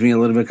confused me a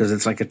little bit because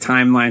it's like a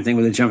timeline thing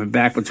where they're jumping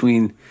back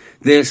between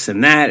this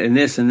and that and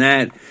this and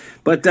that.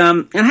 But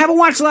and I haven't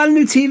watched a lot of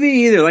new TV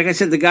either. Like I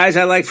said, the guys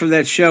I liked from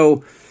that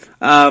show,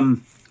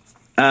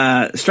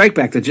 Strike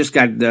Back, that just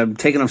got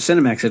taken off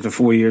Cinemax after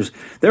 4 years,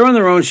 they're on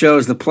their own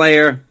shows. The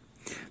Player,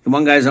 the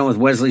one guy's on with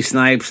Wesley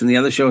Snipes, and the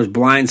other show is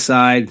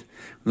Blindside,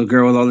 the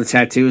girl with all the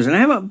tattoos.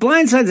 And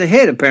Blindside's a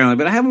hit apparently,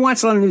 but I haven't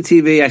watched a lot of new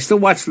TV. I still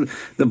watch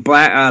the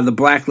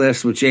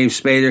Blacklist with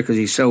James Spader because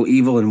he's so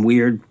evil and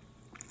weird.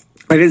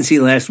 I didn't see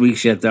last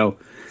week's yet though.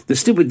 The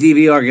stupid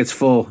DVR gets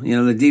full. You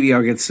know, the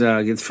DVR gets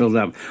filled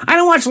up. I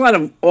don't watch a lot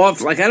of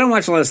I don't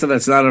watch a lot of stuff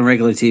that's not on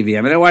regular TV.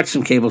 I mean, I watch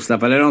some cable stuff,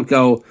 but I don't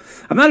go.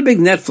 I'm not a big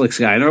Netflix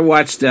guy. I never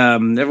watched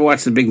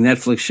the big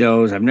Netflix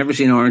shows. I've never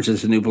seen Orange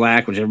Is the New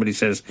Black, which everybody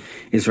says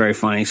is very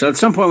funny. So at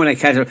some point when I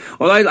catch up,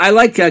 I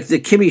like the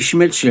Kimmy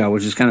Schmidt show,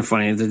 which is kind of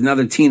funny. It's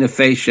another Tina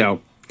Fey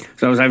show.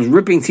 So I was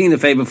ripping Tina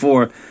Fey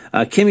before.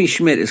 Kimmy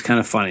Schmidt is kind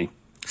of funny.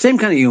 Same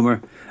kind of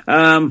humor.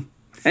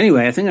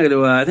 Anyway, I think I'm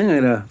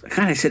gonna.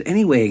 God, I said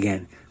anyway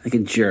again. Like a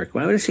jerk.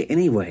 Why would I say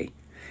anyway?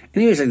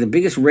 Anyway is like the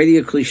biggest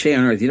radio cliche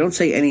on earth. You don't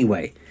say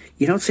anyway.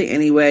 You don't say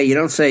anyway. You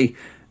don't say...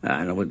 I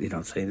don't know what you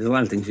don't say. There's a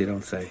lot of things you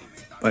don't say.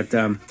 But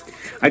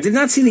I did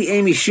not see the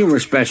Amy Schumer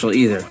special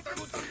either.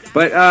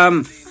 But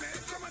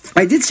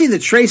I did see the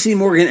Tracy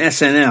Morgan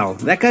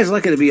SNL. That guy's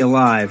lucky to be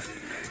alive.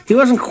 He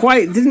doesn't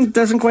quite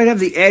have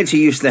the edge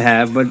he used to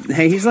have, but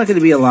hey, he's lucky to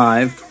be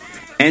alive.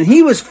 And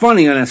he was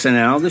funny on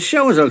SNL. The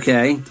show was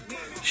okay.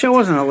 The show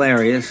wasn't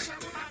hilarious.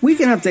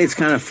 Weekend Update's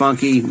kind of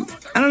funky.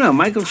 I don't know.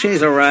 Michael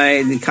Che's all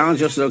right. The Colin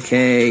Jost is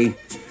okay.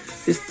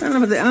 Just I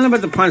don't know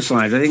about the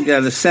punchlines. I think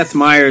the Seth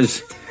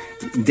Meyers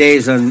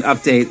days on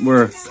Update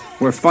were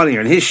funnier,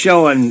 and his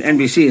show on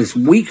NBC is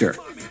weaker.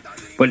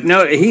 But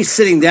no, he's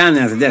sitting down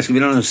now at the desk. If you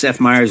don't know Seth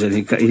Meyers,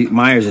 he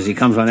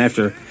comes on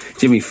after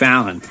Jimmy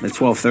Fallon at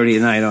 12:30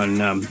 at night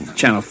on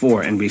Channel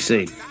 4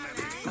 NBC.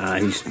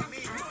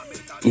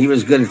 He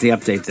was good at the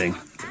Update thing.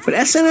 But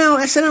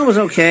SNL was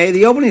okay.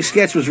 The opening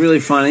sketch was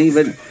really funny,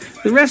 but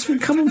the rest were a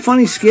couple of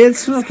funny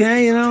skits.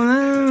 Okay, you know,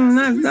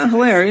 not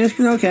hilarious,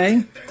 but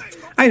okay.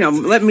 I know.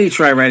 Let me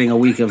try writing a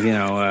week of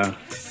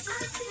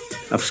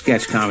of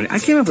sketch comedy. I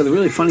came up with a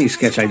really funny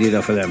sketch idea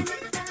though for them.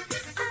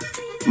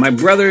 My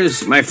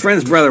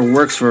friend's brother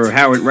writes for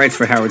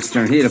Howard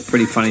Stern. He had a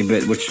pretty funny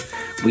bit, which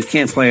we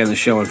can't play on the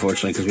show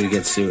unfortunately because we'd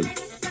get sued.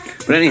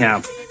 But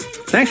anyhow.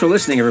 Thanks for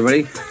listening,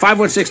 everybody.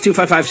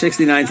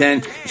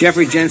 516-255-6910.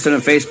 Jeffrey Jensen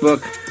on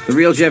Facebook. The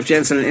Real Jeff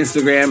Jensen on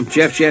Instagram.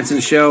 Jeff Jensen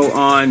Show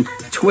on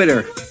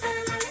Twitter.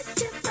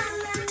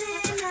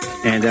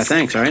 And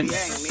thanks, all right?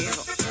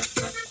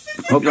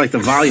 Hope you like the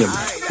volume.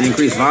 The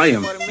increased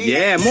volume.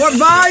 Yeah, more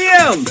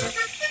volume!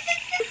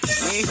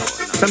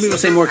 Some people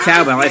say more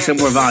cowbell. I say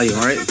more volume,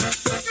 all right?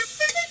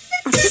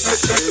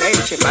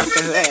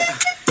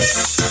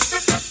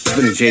 It's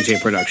been a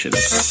JJ production.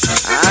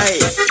 Ay,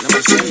 no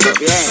me siento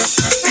bien.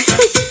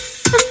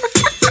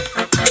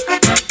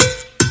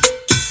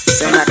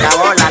 Se me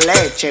acabó la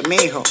leche,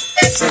 mijo.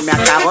 Se me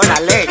acabó la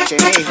leche,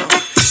 mijo.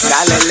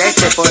 Dale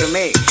leche por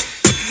mí.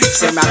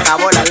 Se me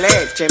acabó la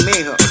leche,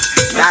 mijo.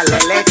 Dale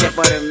leche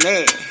por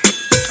mí.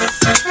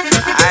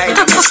 Ay,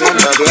 no me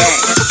siento bien.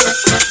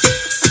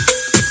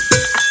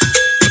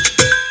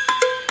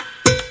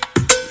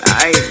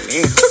 Ay,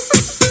 mijo.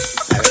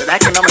 La verdad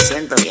es que no me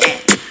siento bien.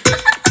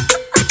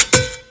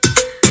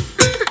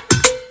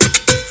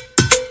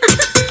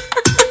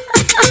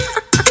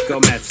 Go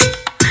Mets.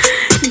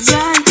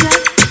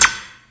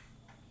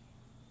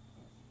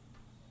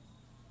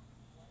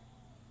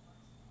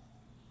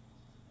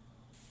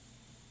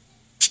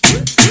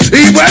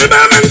 Y vuelve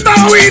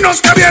Mentado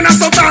Vinos que viene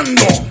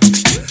azotando.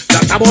 La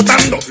está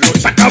botando, lo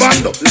está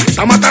acabando, la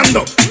está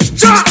matando.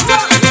 ¡Ya!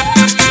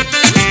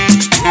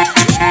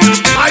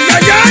 ¡Ay,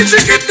 ay, ay,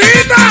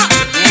 chiquitita!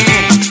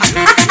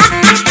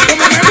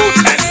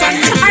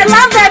 I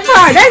love that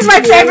part. That's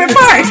my favorite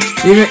part.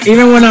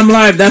 Even when I'm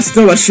live, that's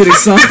still a shitty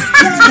song.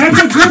 That's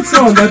a good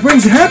song. That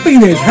brings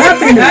happiness.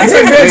 That's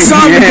a good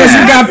song because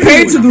you got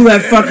paid to do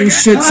that fucking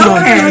shit song.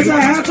 That's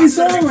a happy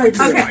song right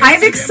there. Okay,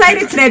 I'm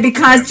excited today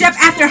because, Jeff,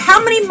 after how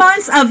many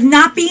months of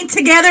not being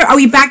together, are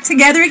we back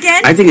together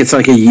again? I think it's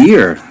like a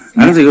year.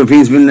 I don't think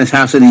Rapin's been in this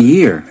house in a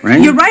year, right?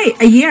 You're right,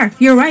 a year.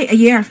 You're right, a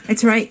year.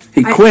 It's right.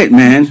 He quit,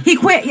 man. He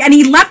quit, and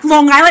he left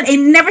Long Island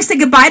and never said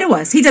goodbye to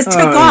us. He just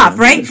took off,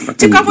 right?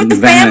 Took off with the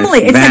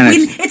family.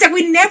 It's like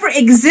we never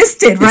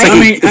existed,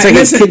 right? It's like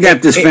he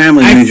kidnapped his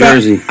family in New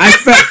Jersey. I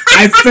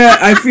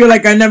feel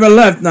like I never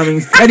left. I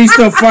mean, Eddie's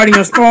still fighting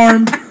a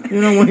storm. You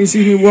know, when he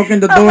sees me walk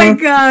in the door. Oh my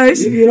gosh!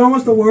 You know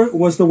what's the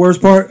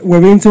worst part?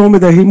 Webin told me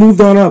that he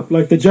moved on up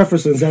like the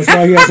Jeffersons. That's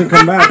why he hasn't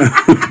come back.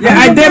 Yeah,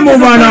 I did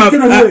move on up.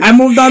 I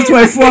moved on to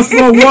a 4th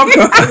floor walk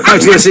up. I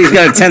was gonna say he's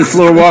got a 10th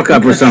floor walk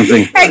up or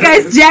something. Hey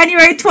guys,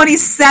 January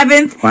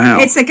 27th. Wow.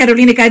 It's the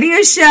Carolina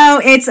Cadillo show.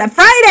 It's a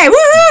Friday.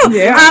 Woohoo!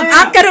 Yeah.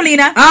 I'm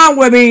Carolina. I'm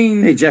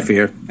Webin. Hey, Jeff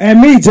here. And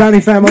me, Johnny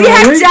Family. We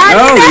have Johnny.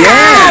 Oh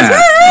yeah!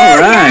 Woo-hoo! All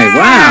right. Yeah.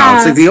 Wow.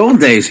 It's like the old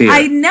days here.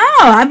 I know.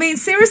 I mean,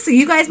 seriously,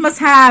 you guys must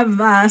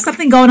have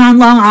something going on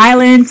Long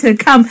Island to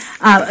come.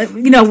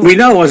 We know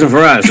it wasn't for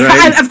us,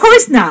 right? Of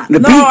course not.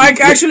 I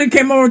actually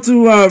came over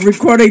to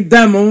record a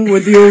demo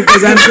with you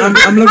because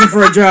I'm looking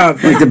for a job.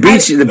 Like the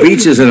beach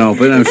isn't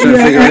open. I'm trying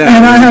to figure it out.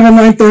 And I have a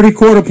 9:30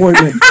 court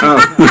appointment. Oh,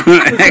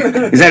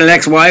 is that an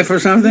ex-wife or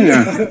something?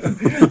 Or?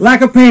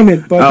 Lack of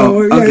payment, but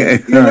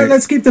okay.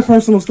 Let's keep the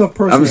personal stuff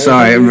personal. I'm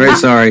sorry. I'm very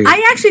sorry.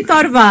 I actually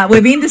thought of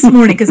Webin this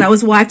morning because I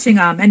was watching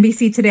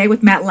NBC Today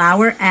with Matt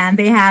Lauer, and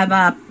they have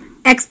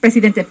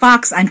ex-Presidente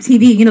Fox on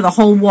TV, you know, the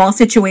whole wall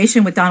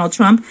situation with Donald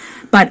Trump.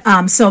 But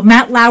so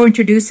Matt Lauer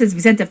introduces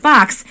Vicente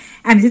Fox,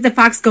 and Vicente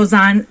Fox goes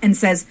on and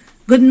says,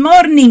 "Good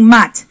morning,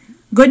 Matt.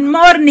 Good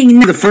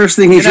morning." The first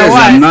thing he says,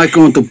 "I'm not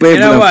going to pay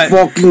for the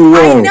fucking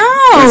wall." I know.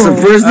 That's the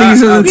first thing he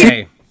says.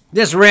 Okay.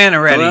 This ran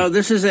already. Well,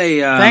 this is a.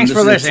 Thanks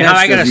for listening.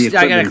 I gotta close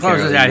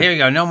Carolina. this out. Here we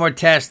go. No more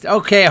tests.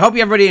 Okay. I hope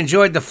everybody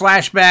enjoyed the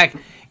flashback.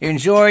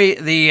 Enjoy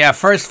the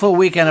first full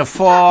weekend of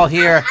fall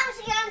here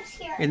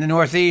in the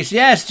Northeast.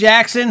 Yes,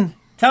 Jackson.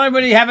 Tell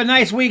everybody have a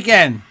nice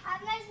weekend.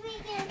 Have a nice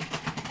weekend.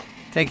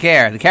 Take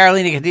care. The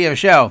Carolina Cadillo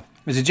Show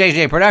is a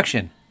JJ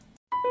production.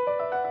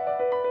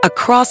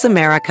 Across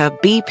America,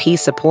 BP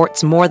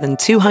supports more than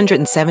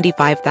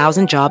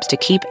 275,000 jobs to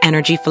keep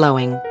energy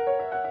flowing.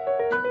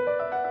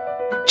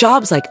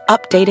 Jobs like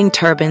updating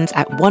turbines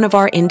at one of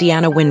our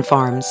Indiana wind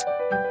farms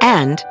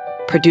and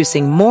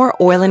producing more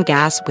oil and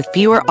gas with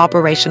fewer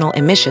operational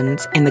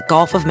emissions in the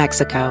Gulf of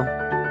Mexico.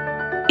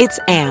 It's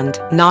and,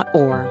 not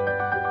or.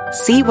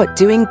 See what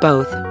doing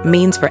both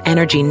means for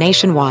energy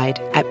nationwide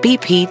at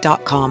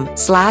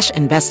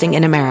bp.com/investing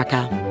in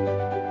America.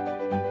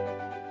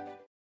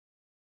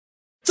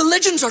 The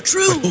legends are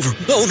true.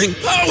 Overwhelming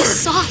power! The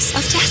sauce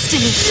of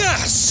destiny.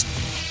 Yes!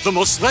 The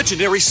most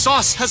legendary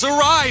sauce has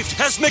arrived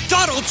as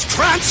McDonald's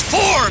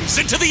transforms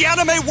into the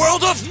anime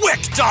world of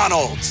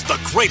WickDonald's. The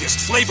greatest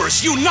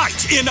flavors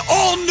unite in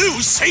all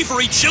new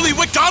savory chili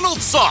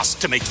McDonald's sauce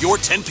to make your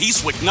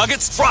 10-piece Wick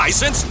Nuggets,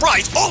 fries, and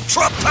Sprite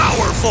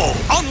ultra-powerful.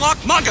 Unlock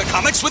manga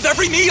comics with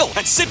every meal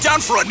and sit down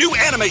for a new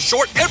anime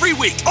short every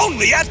week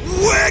only at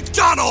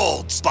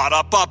WickDonald's.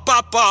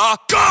 Ba-da-ba-ba-ba,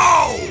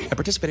 go! At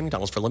participating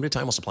McDonald's for a limited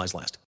time while supplies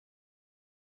last.